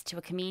next to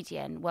a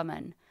comedian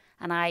woman,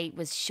 and I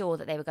was sure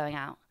that they were going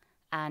out.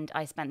 And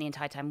I spent the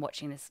entire time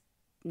watching this,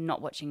 not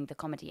watching the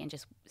comedy, and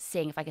just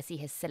seeing if I could see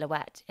his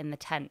silhouette in the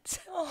tent.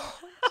 Oh,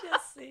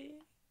 Jessie.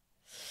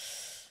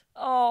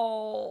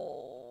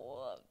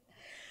 Oh.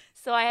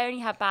 So I only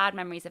have bad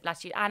memories of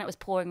Latitude, and it was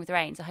pouring with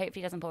rain. So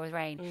hopefully it doesn't pour with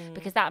rain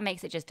because that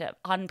makes it just an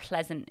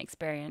unpleasant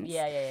experience.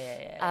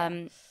 Yeah.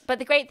 But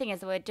the great thing is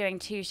that we're doing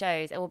 2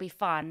 shows. It will be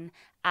fun,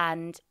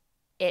 and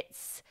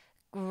it's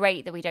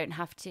great that we don't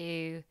have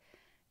to.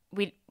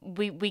 We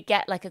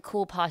get like a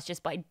cool pass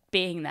just by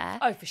being there.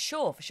 Oh, for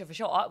sure.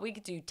 We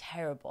could do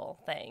terrible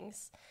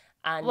things.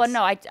 And Well,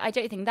 no, I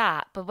don't think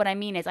that. But what I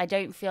mean is, I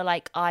don't feel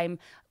like when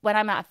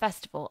I'm at a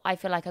festival, I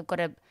feel like I've got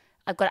to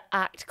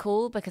act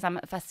cool because I'm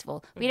at a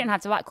festival. We don't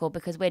have to act cool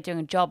because we're doing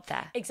a job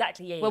there.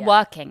 Exactly, yeah. We're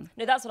working.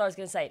 No, that's what I was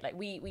going to say. Like,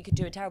 we could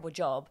do a terrible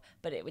job,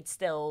 but we would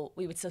still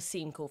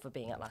seem cool for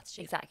being at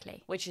Latitude.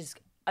 Exactly. Which is,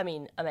 I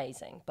mean,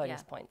 amazing.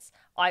 Bonus Yeah. points.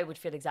 I would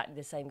feel exactly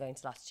the same going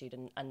to Latitude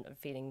and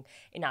feeling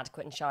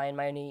inadequate and shy. And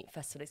my only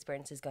festival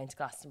experience is going to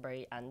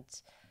Glastonbury and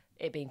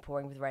it being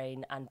pouring with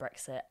rain and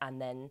Brexit,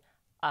 and then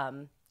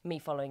me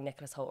following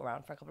Nicholas Hoult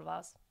around for a couple of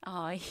hours.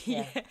 Oh,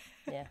 Yeah.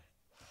 Yeah.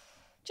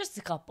 Just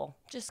a couple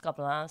of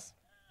hours.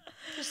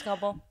 Just a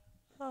couple.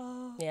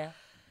 Yeah.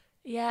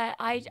 Yeah,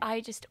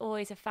 I just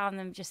always have found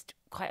them just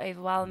quite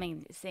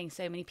overwhelming, seeing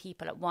so many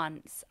people at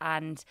once.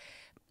 And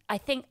I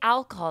think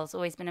alcohol's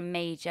always been a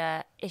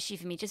major issue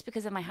for me just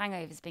because of my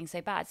hangovers being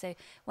so bad. So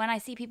when I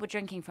see people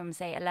drinking from,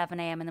 say, 11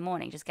 a.m. in the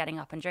morning, just getting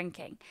up and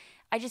drinking,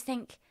 I just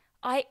think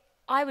I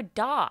would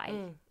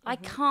die. I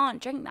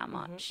can't drink that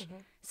much.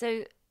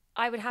 So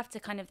I would have to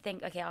kind of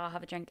think, okay, I'll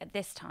have a drink at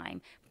this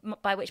time,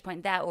 by which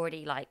point they're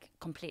already like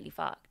completely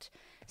fucked.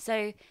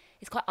 So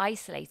it's quite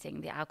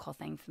isolating, the alcohol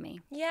thing for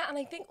me. Yeah, and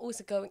I think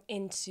also going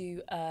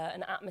into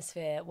an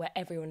atmosphere where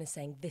everyone is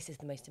saying, this is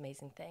the most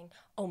amazing thing.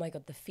 Oh my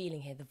God, the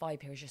feeling here, the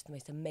vibe here is just the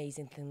most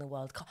amazing thing in the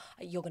world.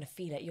 You're going to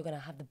feel it. You're going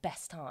to have the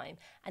best time.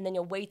 And then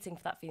you're waiting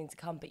for that feeling to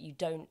come, but you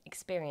don't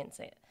experience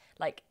it.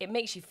 Like, it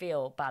makes you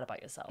feel bad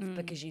about yourself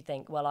because you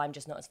think, well, I'm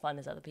just not as fun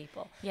as other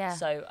people. Yeah.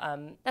 So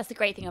that's the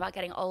great thing about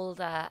getting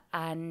older.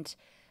 And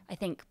I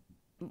think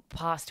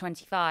past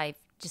 25,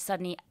 just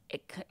suddenly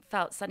it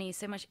felt suddenly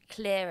so much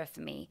clearer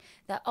for me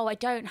that, I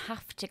don't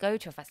have to go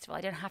to a festival.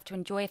 I don't have to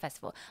enjoy a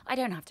festival. I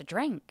don't have to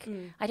drink.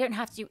 I don't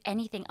have to do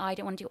anything I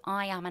don't want to do.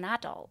 I am an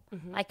adult.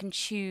 I can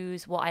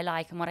choose what I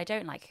like and what I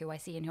don't like, who I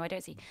see and who I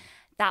don't see.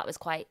 That was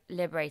quite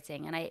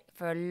liberating. And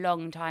for a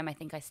long time, I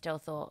think I still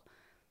thought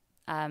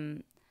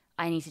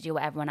I need to do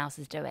what everyone else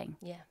is doing.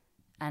 yeah.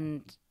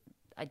 And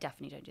I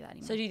definitely don't do that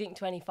anymore. So do you think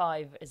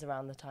 25 is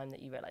around the time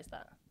that you realised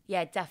that?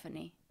 Yeah,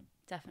 definitely.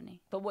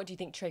 Definitely. But what do you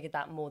think triggered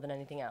that more than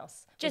anything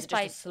else? Just Was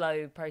it by- a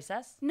slow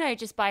process? No,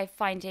 just by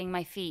finding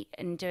my feet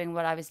and doing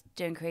what I was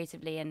doing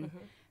creatively. And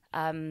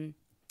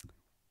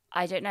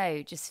I don't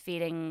know, just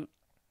feeling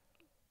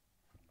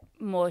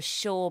more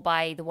sure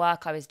by the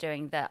work I was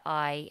doing that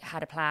I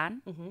had a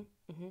plan. And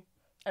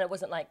it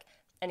wasn't like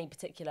any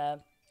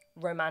particular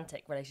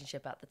romantic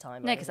relationship at the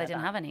time? or No, because I anything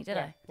didn't like have any, did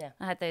Yeah, I? yeah.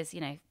 I had those,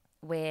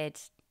 weird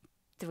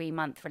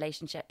 3-month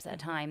relationships at a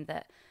time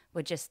that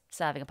were just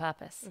serving a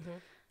purpose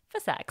for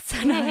sex.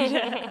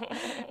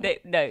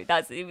 No,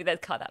 that's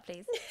cut that,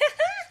 please.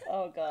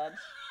 Oh, God.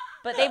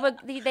 But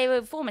they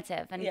were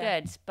formative and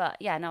Yeah. good. But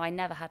yeah, no, I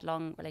never had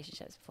long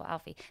relationships before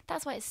Alfie.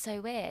 That's why it's so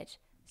weird.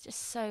 It's just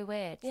so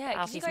weird. Yeah,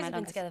 because you Alfie's guys my have been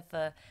longest. together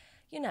for,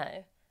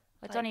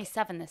 It's only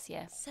 7 this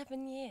year.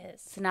 7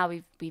 years. So now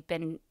we've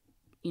been,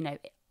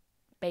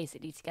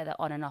 basically together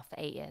on and off for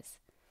 8 years.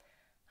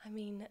 I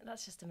mean,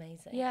 that's just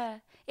amazing. Yeah,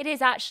 it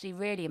is actually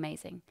really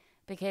amazing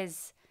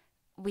because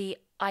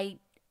I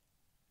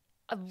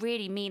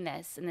really mean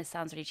this, and this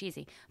sounds really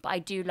cheesy, but I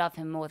do love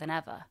him more than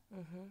ever.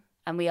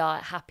 And we are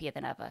happier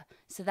than ever.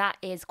 So that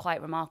is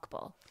quite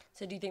remarkable.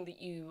 So do you think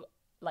that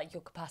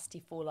your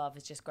capacity for love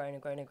has just grown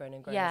and grown and grown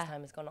and grown Yeah. as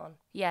time has gone on?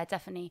 Yeah,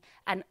 definitely.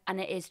 And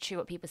it is true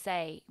what people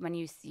say when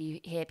you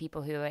hear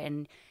people who are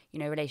in,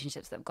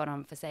 relationships that have gone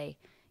on for, say,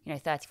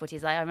 30, 40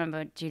 years. Like, I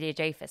remember Julia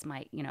Dreyfus,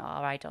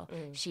 our idol.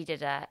 She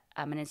did an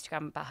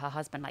Instagram about her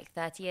husband,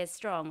 30 years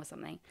strong or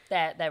something.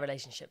 Their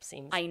relationship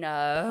seems I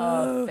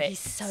know. perfect. He's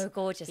so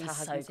gorgeous. He's her so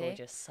husband too.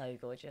 gorgeous, so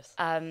gorgeous.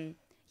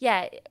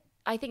 Yeah,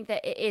 I think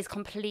that it is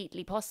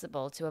completely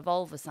possible to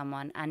evolve with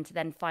someone and to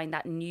then find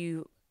that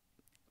new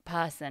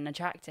person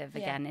attractive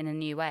again in a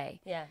new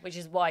way. Yeah, which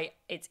is why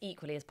it's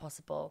equally as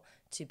possible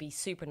to be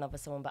super in love with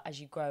someone, but as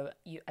you grow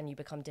you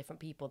become different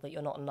people, that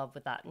you're not in love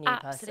with that new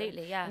person.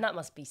 Absolutely, yeah. And that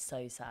must be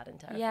so sad and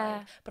terrifying.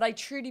 Yeah. But I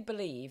truly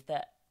believe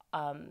that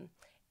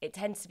it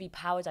tends to be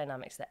power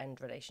dynamics that end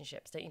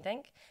relationships, don't you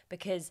think?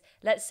 Because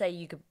let's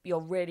say you're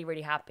really,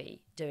 really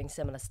happy doing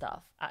similar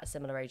stuff at a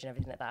similar age and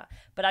everything like that.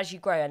 But as you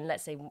grow, and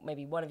let's say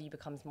maybe one of you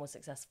becomes more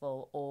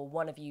successful or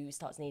one of you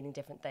starts needing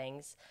different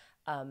things,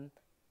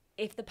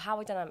 if the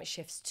power dynamic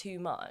shifts too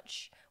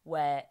much,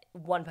 where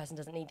one person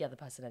doesn't need the other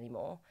person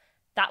anymore,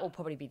 that will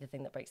probably be the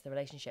thing that breaks the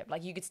relationship.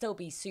 Like, you could still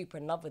be super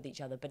in love with each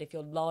other, but if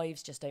your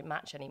lives just don't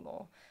match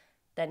anymore,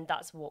 then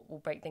that's what will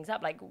break things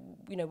up. Like,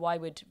 why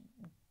would...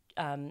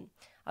 I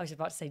was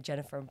about to say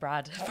Jennifer and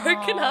Brad have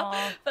broken up,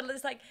 but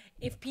it's like,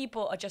 if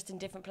people are just in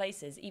different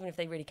places, even if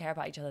they really care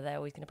about each other, they're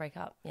always going to break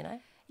up,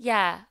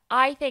 Yeah,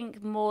 I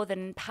think more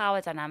than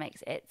power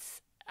dynamics,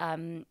 it's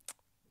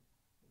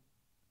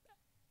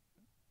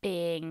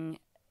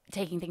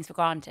taking things for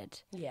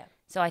granted. Yeah.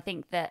 So I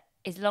think that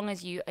as long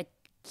as you are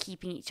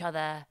keeping each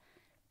other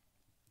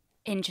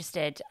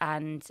interested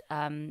and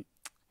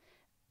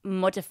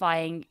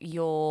modifying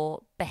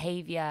your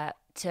behavior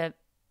to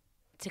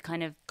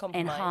kind of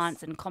Compromise.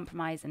 enhance and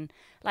compromise and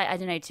I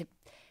don't know,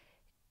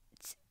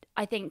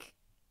 I think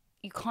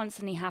you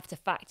constantly have to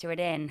factor it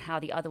in how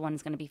the other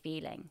one's going to be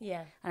feeling.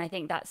 Yeah. And I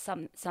think that's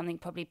something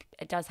probably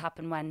it does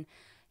happen when,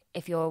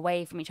 if you're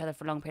away from each other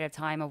for a long period of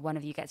time, or one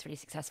of you gets really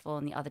successful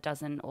and the other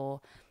doesn't,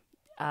 or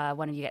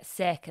one of you gets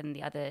sick and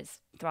the other is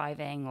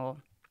thriving, or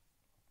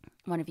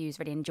one of you is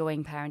really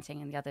enjoying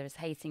parenting and the other is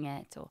hating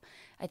it. Or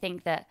I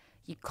think that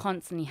you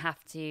constantly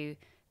have to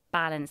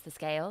balance the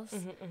scales.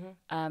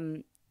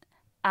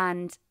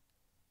 And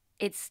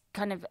it's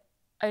kind of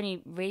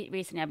only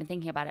recently I've been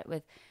thinking about it,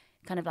 with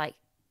kind of like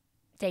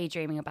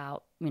daydreaming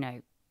about,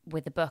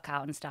 with the book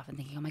out and stuff, and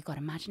thinking, oh my God,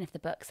 imagine if the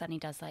book suddenly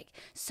does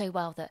so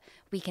well that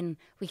we can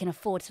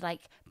afford to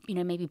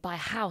maybe buy a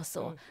house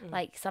or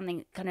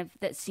something kind of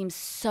that seems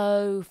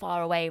so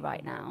far away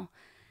right now.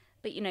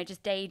 But,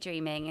 just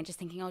daydreaming and just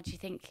thinking, oh, do you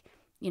think,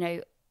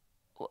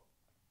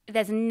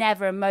 there's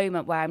never a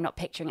moment where I'm not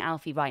picturing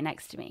Alfie right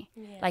next to me.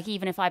 Yeah. Like,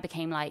 even if I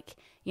became like,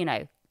 you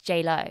know,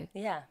 J-Lo.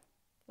 Yeah.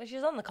 Well,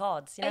 she's on the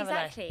cards. You never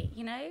exactly. Know.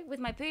 You know, with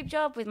my boob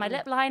job, with my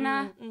lip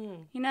liner,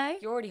 you know.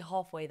 You're already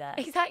halfway there.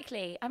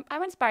 Exactly. I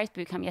went to Barry's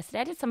boot camp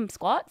yesterday. I did some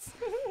squats.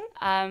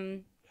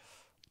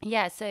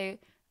 Yeah, so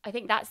I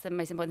think that's the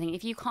most important thing.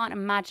 If you can't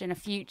imagine a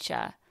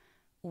future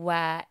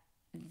where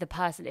the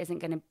person isn't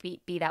going to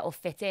be there or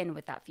fit in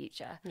with that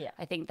future,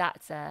 I think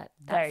that's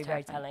very,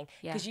 very telling.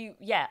 Because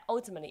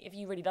ultimately, if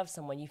you really love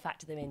someone, you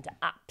factor them into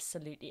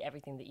absolutely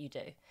everything that you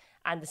do.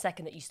 And the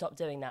second that you stop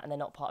doing that and they're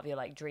not part of your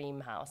like dream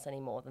house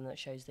anymore, then that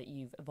shows that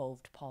you've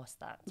evolved past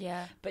that.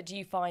 Yeah. But do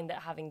you find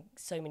that having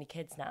so many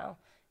kids now,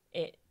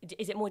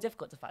 is it more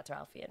difficult to factor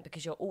Alfie in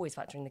because you're always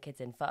factoring the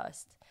kids in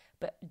first?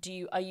 But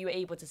are you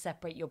able to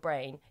separate your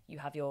brain? You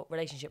have your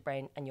relationship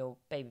brain and your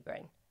baby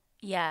brain.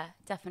 Yeah,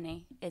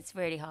 definitely. It's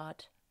really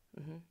hard.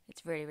 Mm-hmm.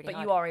 It's really, really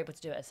hard. But you are able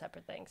to do it as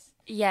separate things.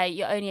 Yeah,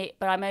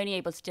 but I'm only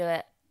able to do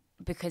it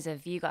because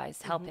of you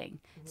guys helping.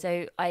 Mm-hmm.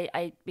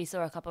 So we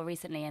saw a couple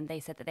recently and they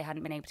said that they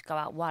hadn't been able to go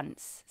out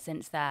once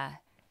since their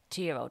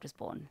 2-year-old was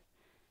born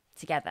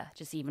together,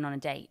 just even on a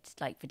date,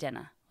 like for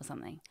dinner or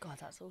something. God,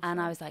 that's awful.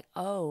 And I was like,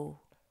 oh,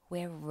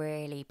 we're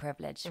really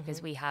privileged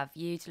because we have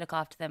you to look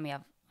after them. We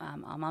have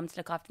our mum to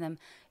look after them.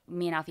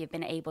 Me and Alfie have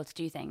been able to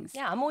do things.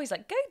 Yeah, I'm always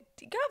like, go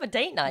have a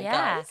date night,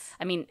 guys.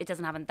 I mean, it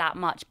doesn't happen that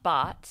much,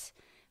 but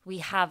we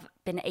have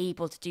been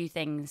able to do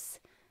things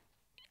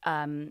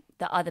that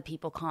other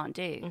people can't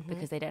do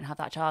because they don't have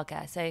that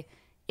childcare. So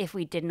if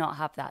we did not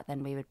have that,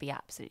 then we would be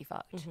absolutely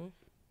fucked. Are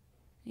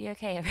you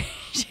okay?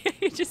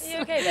 You're just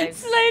okay, babe?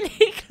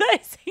 Slowly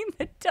closing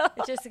the door.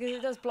 It's just because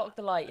it does block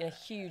the light in a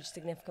huge,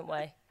 significant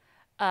way.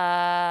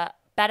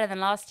 Better than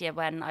last year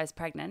when I was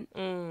pregnant.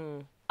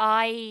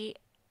 I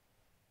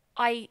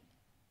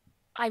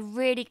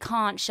really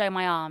can't show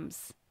my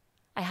arms.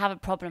 I have a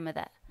problem with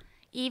it.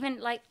 Even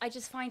like, I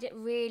just find it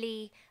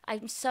really,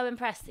 I'm so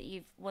impressed that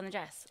you've won the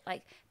dress.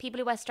 Like, people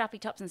who wear strappy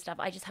tops and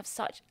stuff, I just have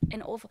such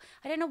an awful,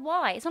 I don't know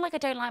why. It's not like I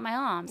don't like my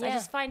arms. I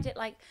just find it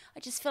like, I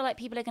just feel like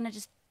people are going to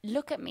just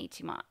look at me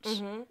too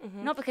much.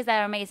 Not because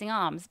they're amazing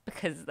arms,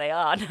 because they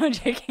are. No, I'm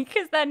joking,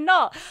 because they're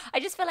not. I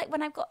just feel like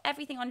when I've got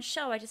everything on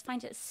show, I just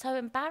find it so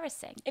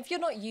embarrassing. If you're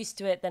not used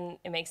to it, then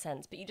it makes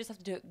sense. But you just have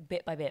to do it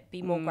bit by bit,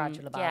 be more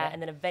gradual about it,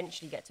 and then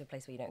eventually get to a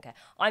place where you don't care.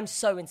 I'm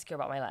so insecure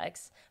about my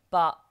legs,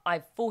 but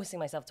I'm forcing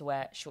myself to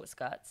wear short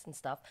skirts and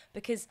stuff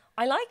because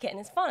I like it and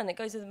it's fun and it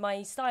goes with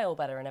my style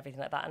better and everything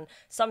like that. And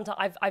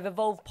sometimes I've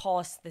evolved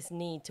past this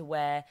need to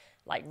wear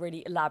like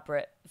really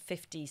elaborate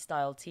 50s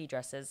style tea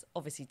dresses.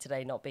 Obviously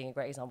today not being a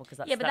great example because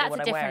that's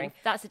what I'm wearing.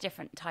 That's a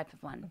different type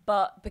of one.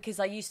 But because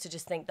I used to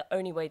just think the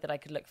only way that I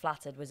could look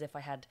flattered was if I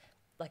had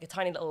like a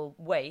tiny little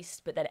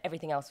waist, but then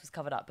everything else was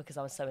covered up because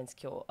I was so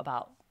insecure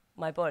about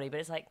my body.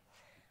 But it's like,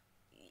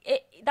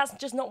 that's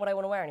just not what I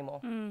want to wear anymore.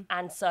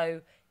 And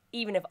so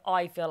even if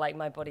I feel like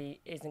my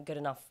body isn't good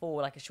enough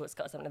for like a short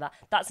skirt or something like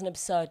that, that's an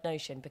absurd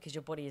notion because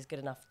your body is good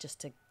enough just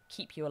to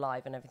keep you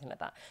alive and everything like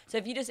that. So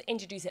if you just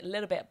introduce it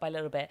little bit by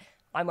little bit,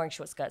 I'm wearing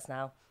short skirts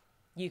now,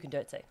 you can do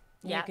it too.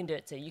 You can do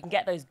it too. You can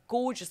get those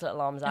gorgeous little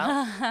arms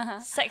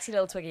out, sexy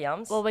little twiggy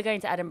arms. Well, we're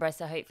going to Edinburgh,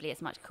 so hopefully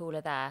it's much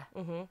cooler there.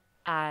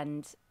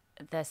 And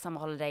the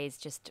summer holidays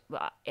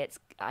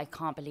I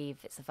can't believe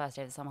it's the first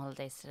day of the summer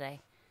holidays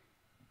today.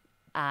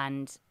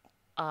 And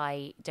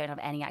I don't have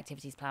any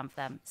activities planned for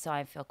them, so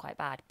I feel quite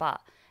bad. But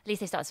at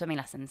least they start swimming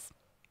lessons.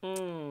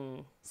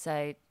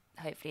 So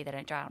hopefully they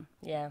don't drown.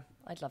 Yeah,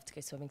 I'd love to go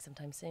swimming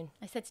sometime soon.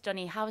 I said to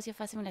Johnny, how was your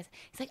first swimming lesson?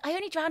 He's like, I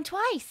only drowned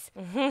twice.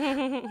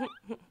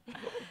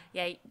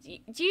 Yeah,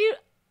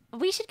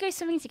 we should go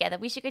swimming together.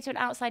 We should go to an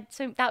outside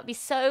swim. That would be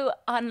so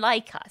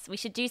unlike us. We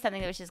should do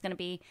something which is going to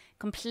be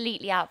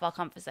completely out of our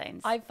comfort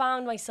zones. I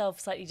found myself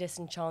slightly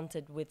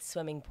disenchanted with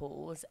swimming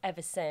pools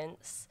ever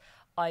since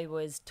I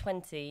was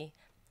 20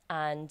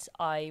 and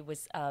I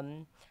was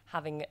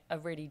having a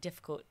really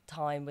difficult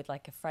time with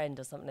like a friend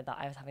or something like that.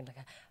 I was having like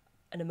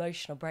an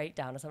emotional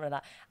breakdown or something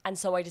like that. And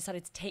so I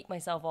decided to take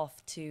myself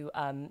off to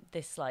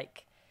this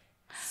like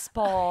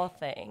spa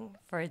thing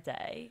for a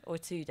day or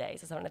 2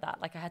 days or something like that.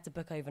 Like I had to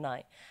book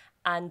overnight.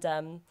 And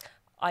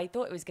I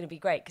thought it was going to be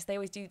great because they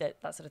always do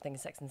that sort of thing in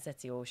Sex and the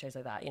City or shows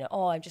like that. You know,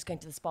 oh, I'm just going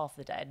to the spa for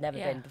the day. I'd never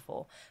been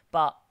before.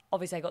 But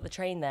obviously I got the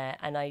train there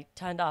and I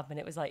turned up and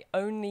it was like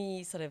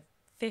only sort of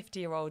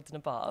 50-year-olds and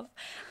above,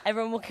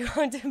 everyone walking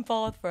around in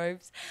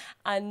bathrobes,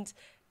 and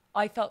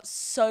I felt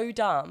so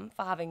dumb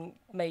for having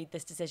made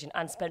this decision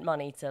and spent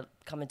money to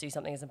come and do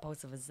something as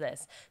impulsive as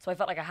this. So I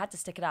felt like I had to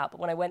stick it out. But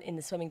when I went in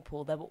the swimming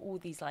pool, there were all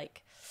these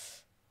like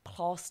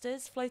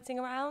plasters floating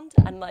around,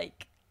 and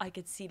like I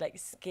could see like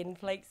skin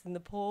flakes in the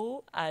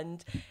pool,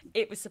 and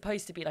it was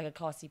supposed to be like a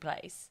classy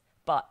place,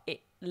 but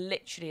it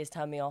literally has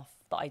turned me off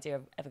the idea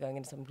of ever going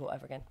into a swimming pool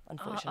ever again,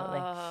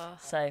 unfortunately.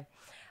 So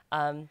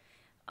oh,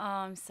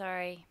 I'm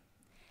sorry.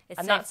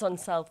 That's on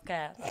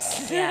self-care.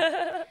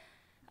 Yeah.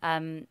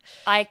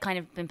 I kind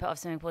of been put off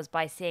swimming pools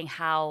by seeing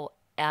how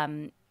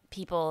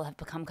people have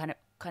become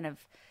kind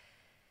of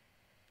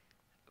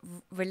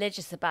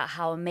religious about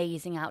how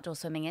amazing outdoor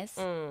swimming is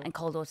and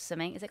cold water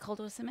swimming. Is it cold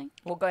water swimming?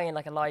 Or going in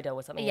like a Lido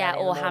or something. Yeah,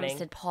 early in or the morning.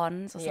 Hampstead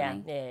Ponds or Yeah,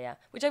 something. yeah.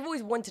 Which I've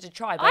always wanted to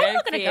try, but I'm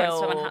not going to go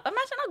swim on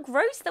Imagine how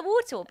gross the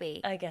water will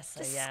be. I guess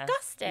so, yeah.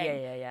 Disgusting.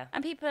 Yeah.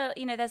 And people,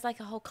 there's like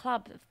a whole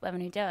club of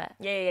women who do it.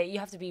 Yeah. You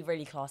have to be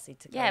really classy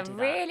to go Yeah, and do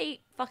that.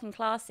 really fucking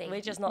classy.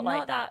 We're just not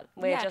like that.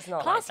 We're just not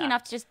like classy that.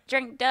 enough to just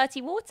drink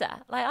dirty water.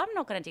 Like, I'm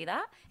not going to do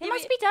that. It Yeah,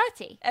 must but- be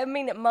dirty. I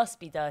mean, it must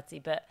be dirty,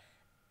 but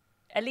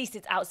at least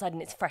it's outside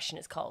and it's fresh and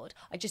it's cold.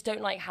 I just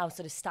don't like how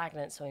sort of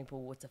stagnant swimming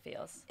pool water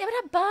feels. It would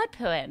have bird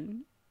poo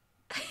in.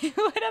 It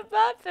would have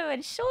bird poo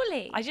in,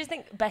 surely. I just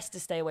think best to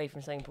stay away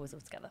from swimming pools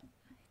altogether.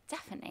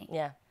 Definitely.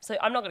 Yeah. So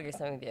I'm not going to go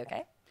swimming with you,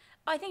 okay?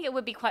 I think it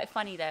would be quite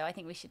funny, though. I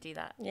think we should do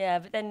that. Yeah,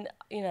 but then,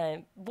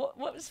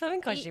 what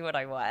swimming costume would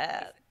I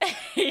wear?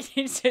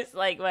 It's just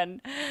like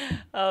when,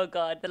 oh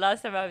God, the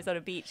last time I was on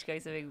a beach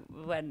going swimming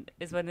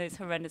is when those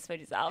horrendous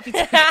photos out.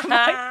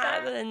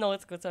 The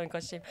nautical swimming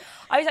costume.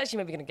 I was actually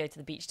maybe going to go to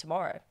the beach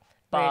tomorrow,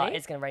 but Really?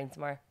 it's going to rain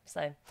tomorrow.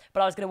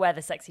 But I was going to wear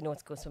the sexy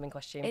nautical swimming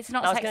costume. It's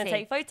not and I was going to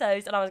sexy. take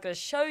photos and I was going to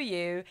show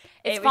you.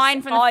 It's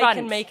fine from the front. I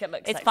can make it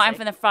look It's sexy. fine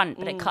from the front,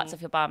 but it cuts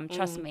off your bum.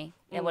 Trust me,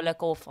 it will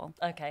look awful.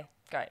 Okay,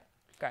 great.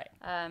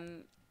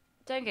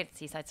 Don't go to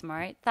Seaside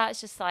tomorrow.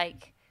 That's just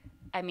like,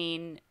 I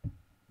mean,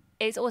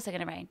 it's also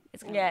going to rain.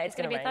 It's gonna, Yeah, it's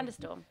going to be rain. a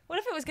thunderstorm. What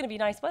if it was going to be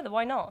nice weather?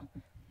 Why not?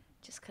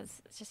 Just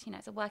because it's just,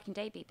 it's a working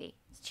day, BB.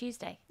 It's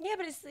Tuesday. Yeah,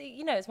 but it's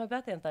it's my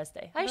birthday on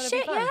Thursday. I Oh, thought it'd be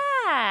shit, fun.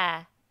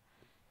 yeah.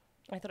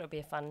 I thought it would be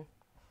a fun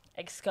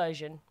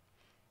excursion.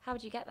 How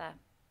would you get there?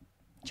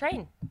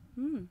 Train.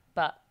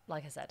 But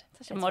like I said,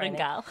 Such a modern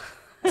gal.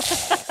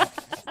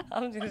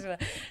 I'm just going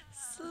to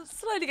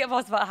slowly get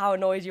past about how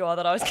annoyed you are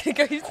that I was going to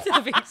go to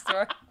the beach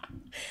tomorrow.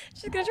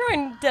 She's going to try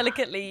and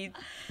delicately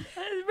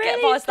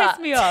get past that.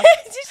 me off.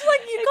 It's just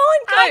like you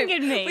can't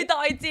angered cope me. with the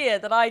idea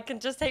that I can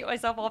just take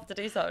myself off to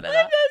do something like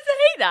I that.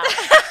 hate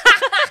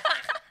that.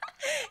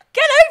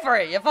 Get over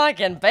it, you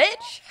fucking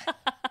bitch.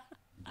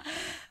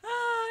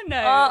 Oh, no.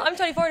 I'm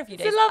 24 in a few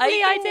days. a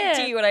lovely I can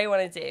idea. do what I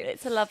want to do.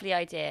 It's a lovely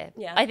idea.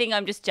 Yeah. I think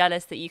I'm just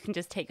jealous that you can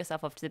just take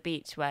yourself off to the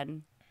beach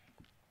when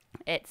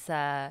it's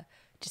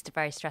just a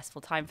very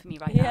stressful time for me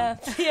right now.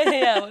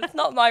 Yeah. Well, it's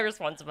not my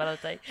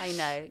responsibility. I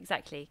know,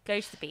 exactly. Go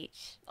to the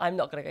beach. I'm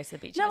not going to go to the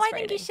beach. No, if it's I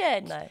think you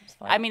raining. should. No, it's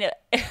fine. I mean, it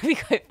would be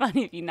quite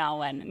funny if you now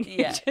went and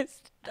Yeah. you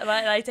just... And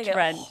I take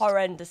drenched. a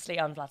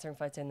horrendously unflattering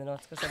photo in the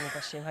nautical swimming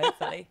costume,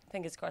 hopefully.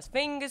 Fingers crossed.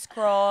 Fingers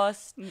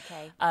crossed.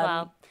 Okay. Um,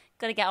 well,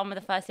 got to get on with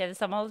the first day of the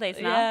summer holidays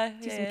now. Yeah,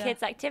 Do some yeah.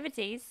 kids'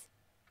 activities.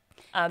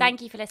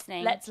 Thank you for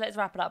listening. Let's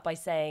wrap it up by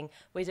saying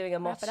we're doing a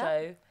moth it up.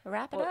 show.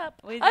 wrap it Well,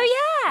 up. we're Oh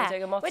yeah, we're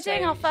doing a moth We're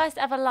doing show. our first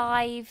ever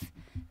live.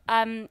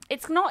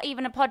 It's not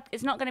even a pod.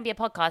 It's not going to be a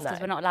podcast because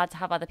No. we're not allowed to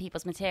have other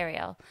people's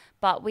material.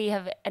 But we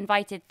have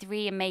invited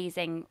 3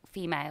 amazing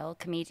female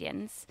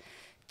comedians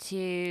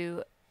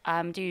to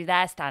do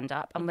their stand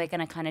up, and we're going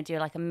to kind of do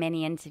like a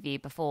mini interview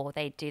before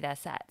they do their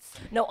sets.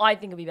 No, I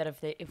think it'd be better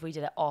if we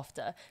did it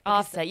after.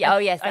 because After, yeah, oh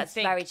yes, I that's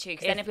think very true.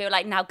 Because then if we were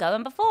like, now go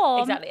and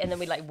perform, Exactly, and then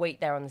we'd like wait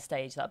there on the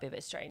stage. That'd be a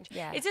bit strange.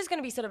 Yeah. It's just going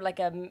to be sort of like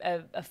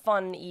a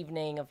fun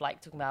evening of like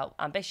talking about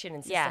ambition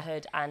and Yeah.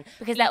 sisterhood, and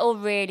because they're all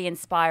really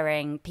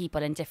inspiring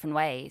people in different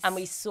ways. and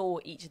we saw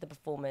each of the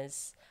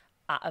performers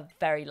at a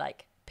very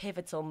like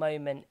pivotal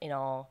moment in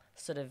our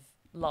sort of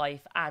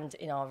life and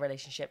in our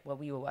relationship where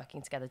we were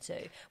working together too.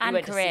 We And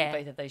went career. to see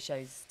both of those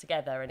shows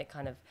together, and it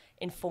kind of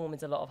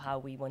informed a lot of how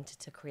we wanted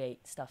to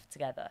create stuff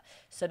together.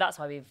 So that's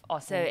why we've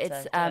asked So them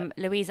it's to do it.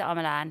 Louisa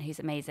Armelan, who's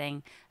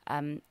amazing,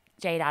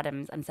 Jade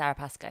Adams and Sarah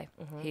Pascoe,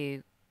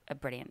 who are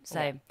brilliant. So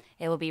Yeah.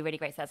 it will be really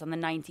great. So that's on the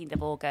 19th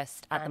of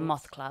August at the And-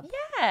 Moth Club.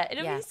 Yeah,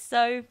 it'll Yeah. be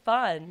so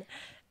fun.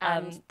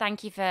 And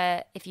thank you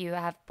for, if you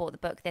have bought the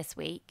book this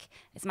week,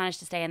 it's managed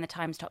to stay in the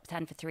Times top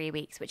 10 for 3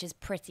 weeks, which is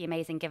pretty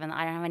amazing given that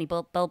I don't have any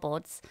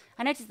billboards.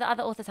 I noticed that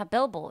other authors have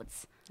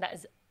billboards. That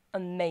is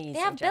amazing. They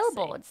have Jessie.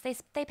 billboards.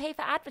 They pay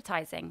for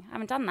advertising. I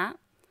haven't done that.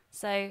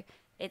 So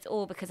it's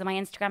all because of my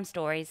Instagram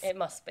stories. It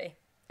must be.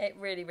 It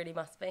really, really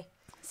must be.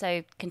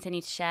 So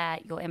continue to share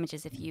your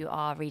images if you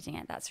are reading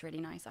it. That's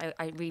really nice.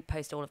 I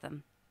repost all of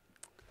them.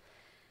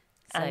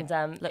 So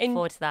And look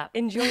forward to that.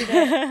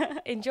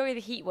 Enjoy the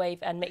heat wave,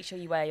 and make sure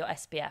you wear your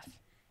SPF.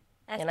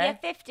 SPF know?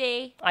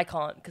 50. I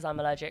can't because I'm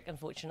allergic,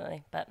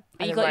 unfortunately. But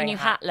But you I'm got your wearing new a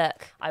hat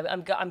look. I'm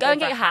Go going and for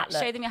get a your hat.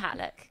 look. Show them your hat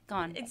look. Go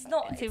on. It's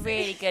not. It's a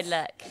really good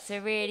look. It's a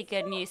really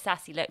good new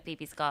sassy look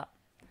BB's got.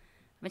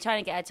 I've been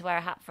trying to get her to wear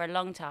a hat for a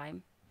long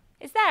time.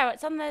 It's there.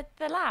 It's on the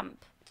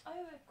lamp. Oh,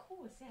 of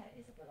course, yeah, it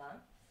is a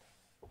lamp.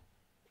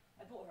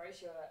 I bought her a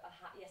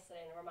hat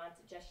yesterday in a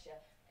romantic gesture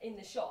in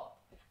the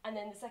shop, and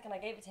then the second I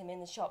gave it to him in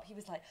the shop, he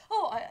was like,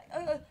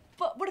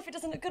 but what if it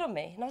doesn't look good on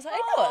me? And I was like,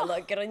 I know it'll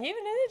look good on you,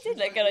 and it did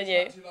look good on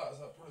you. It was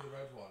like probably the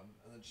red one,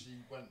 and then she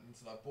went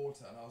into like bought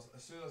it, and I was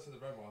as soon as I said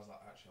the red one, I was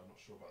like, actually, I'm not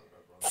sure about the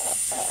red one.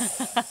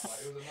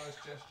 Like, it was a nice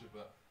gesture,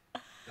 but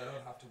then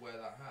I'd have to wear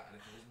that hat, and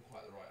if it wasn't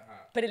quite the right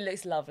hat, But it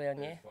looks lovely on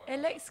you. It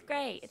looks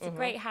great. It's a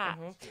great hat.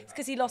 It's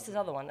because he lost his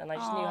other one, and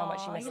I just knew how much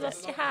he Aw, missed you it.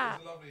 lost your hat.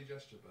 It was a lovely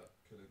gesture, but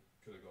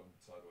could have gone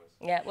sideways.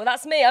 Yeah, well,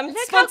 that's me. I'm Look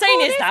how cool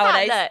spontaneous this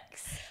hat nowadays.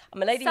 looks.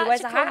 I'm a lady Such who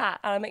wears a a cool hat, hat.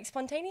 and I make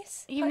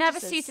spontaneous You've never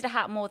purchases. suited a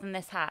hat more than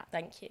this hat.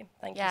 Thank you.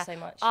 Thank you so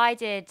much. I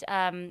did.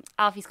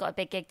 Alfie's got a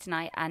big gig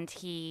tonight, and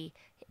he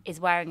is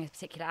wearing a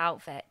particular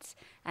outfit,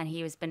 and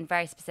he has been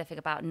very specific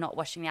about not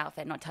washing the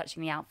outfit, not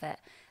touching the outfit.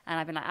 And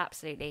I've been like,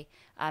 absolutely,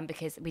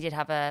 because we did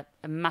have a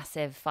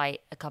massive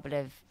fight a couple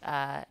of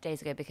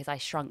days ago because I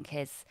shrunk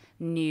his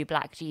new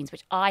black jeans,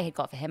 which I had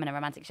got for him in a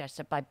romantic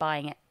gesture by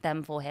buying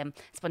them for him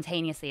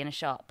spontaneously in a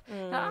shop. Like,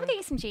 I'm gonna get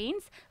you some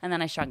jeans, and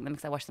then I shrunk them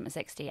because I washed them at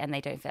 60, and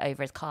they don't fit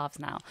over his calves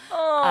now.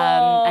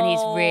 And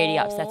he's really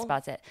upset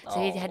about it.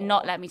 So he had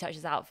not let me touch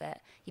his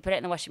outfit. He put it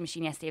in the washing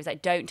machine yesterday. He was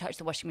like, "Don't touch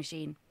the washing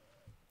machine."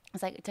 I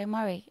was like, "Don't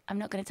worry, I'm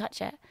not going to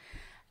touch it."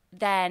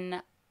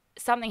 Then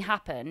something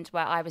happened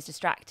where I was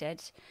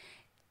distracted.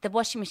 The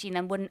washing machine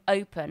then wouldn't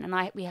open,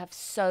 and we have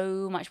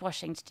so much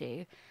washing to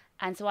do.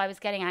 And so I was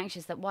getting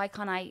anxious that why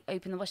can't I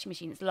open the washing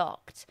machine? It's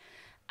locked.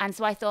 And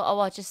so I thought,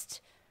 I'll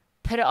just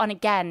put it on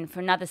again for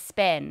another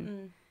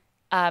spin.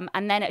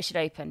 And then it should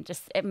open.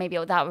 Maybe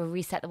that will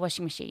reset the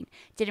washing machine.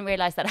 Didn't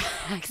realize that I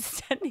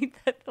accidentally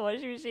put the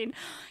washing machine.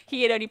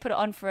 He had only put it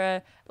on for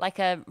a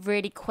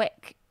really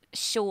quick,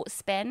 short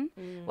spin,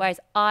 whereas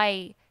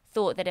I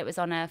thought that it was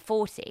on a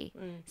 40,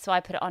 so I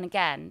put it on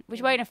again,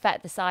 which won't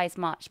affect the size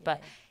much, but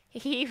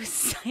he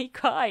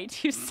cried.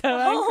 He was so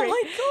angry. Oh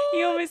my God.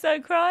 He almost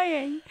started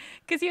crying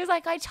because he was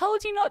like, "I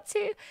told you not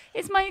to.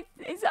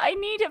 I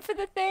need it for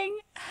the thing."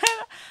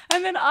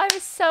 And then I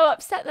was so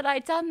upset that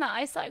I'd done that.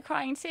 I started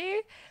crying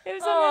too. It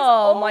was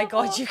Oh my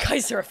God, you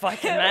guys are a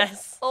fucking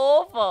mess.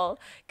 awful,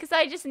 because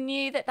I just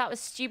knew that was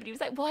stupid. He was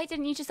like, "Why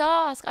didn't you just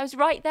ask?" I was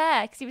right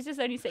there because he was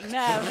just only sitting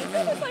there. I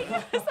was like,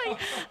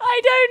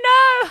 "I don't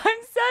know.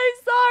 I'm so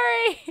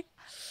sorry."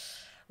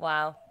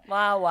 Wow.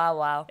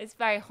 It's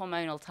very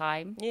hormonal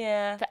time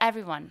Yeah. for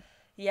everyone.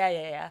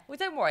 Yeah. Well,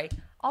 don't worry.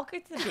 I'll go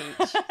to the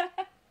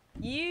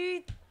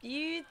beach.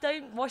 You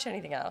don't wash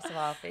anything else of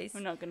Alfie's.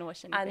 I'm not going to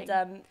wash anything. And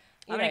I'm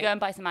going to go and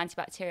buy some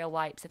antibacterial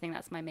wipes. I think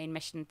that's my main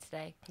mission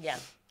today. yeah.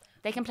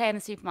 They can play in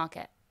the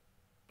supermarket.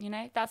 You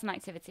know, that's an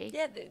activity.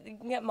 Yeah, you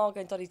can get Margot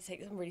and Dottie to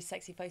take some really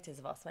sexy photos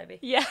of us, maybe.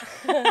 Yeah.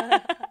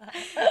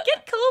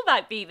 Get cool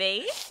back,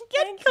 BB.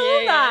 Get Thank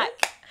cool you. back.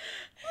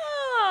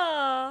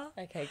 Ah.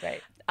 Okay,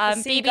 great.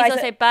 See you BB's guys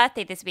also at-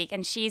 birthday this week,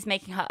 and she's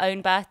making her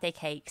own birthday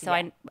cake. So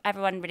Yeah.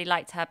 everyone really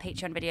liked her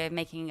Patreon video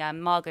making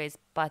Margot's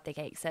birthday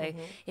cake. So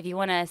if you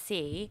want to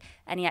see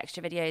any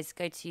extra videos,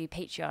 go to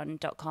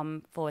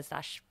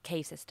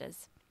patreon.com/Cave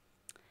Sisters.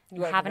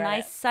 You won't Have a regret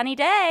nice sunny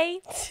day.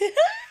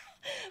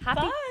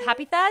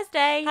 Happy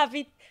Thursday.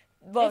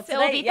 Well, It'll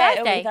today, be yeah,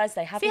 Thursday. it'll be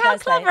Thursday. Happy See how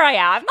Thursday. clever I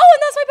am? Oh,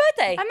 and that's my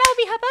birthday. And that'll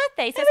be her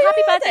birthday. So it's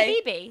happy birthday,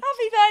 BB.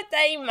 Happy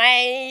birthday,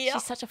 mate.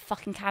 She's such a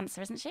fucking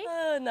Cancer, isn't she?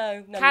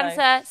 No.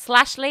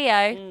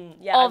 Cancer/Leo.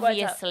 Yeah,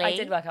 obviously.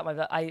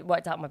 I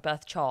worked out my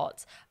birth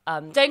chart.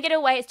 Don't give it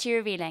away. It's too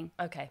revealing.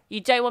 Okay. You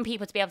don't want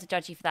people to be able to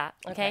judge you for that.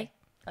 Okay.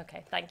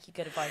 Okay. Thank you.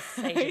 Good advice.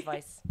 Sage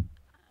advice.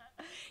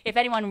 If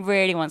anyone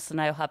really wants to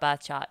know her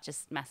birth chart,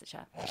 just message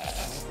her.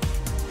 She's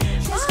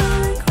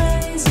going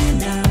crazy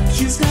now.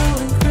 She's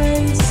going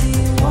crazy.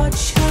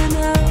 Watch her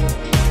now.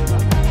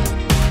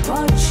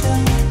 Watch her.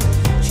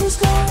 She's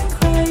going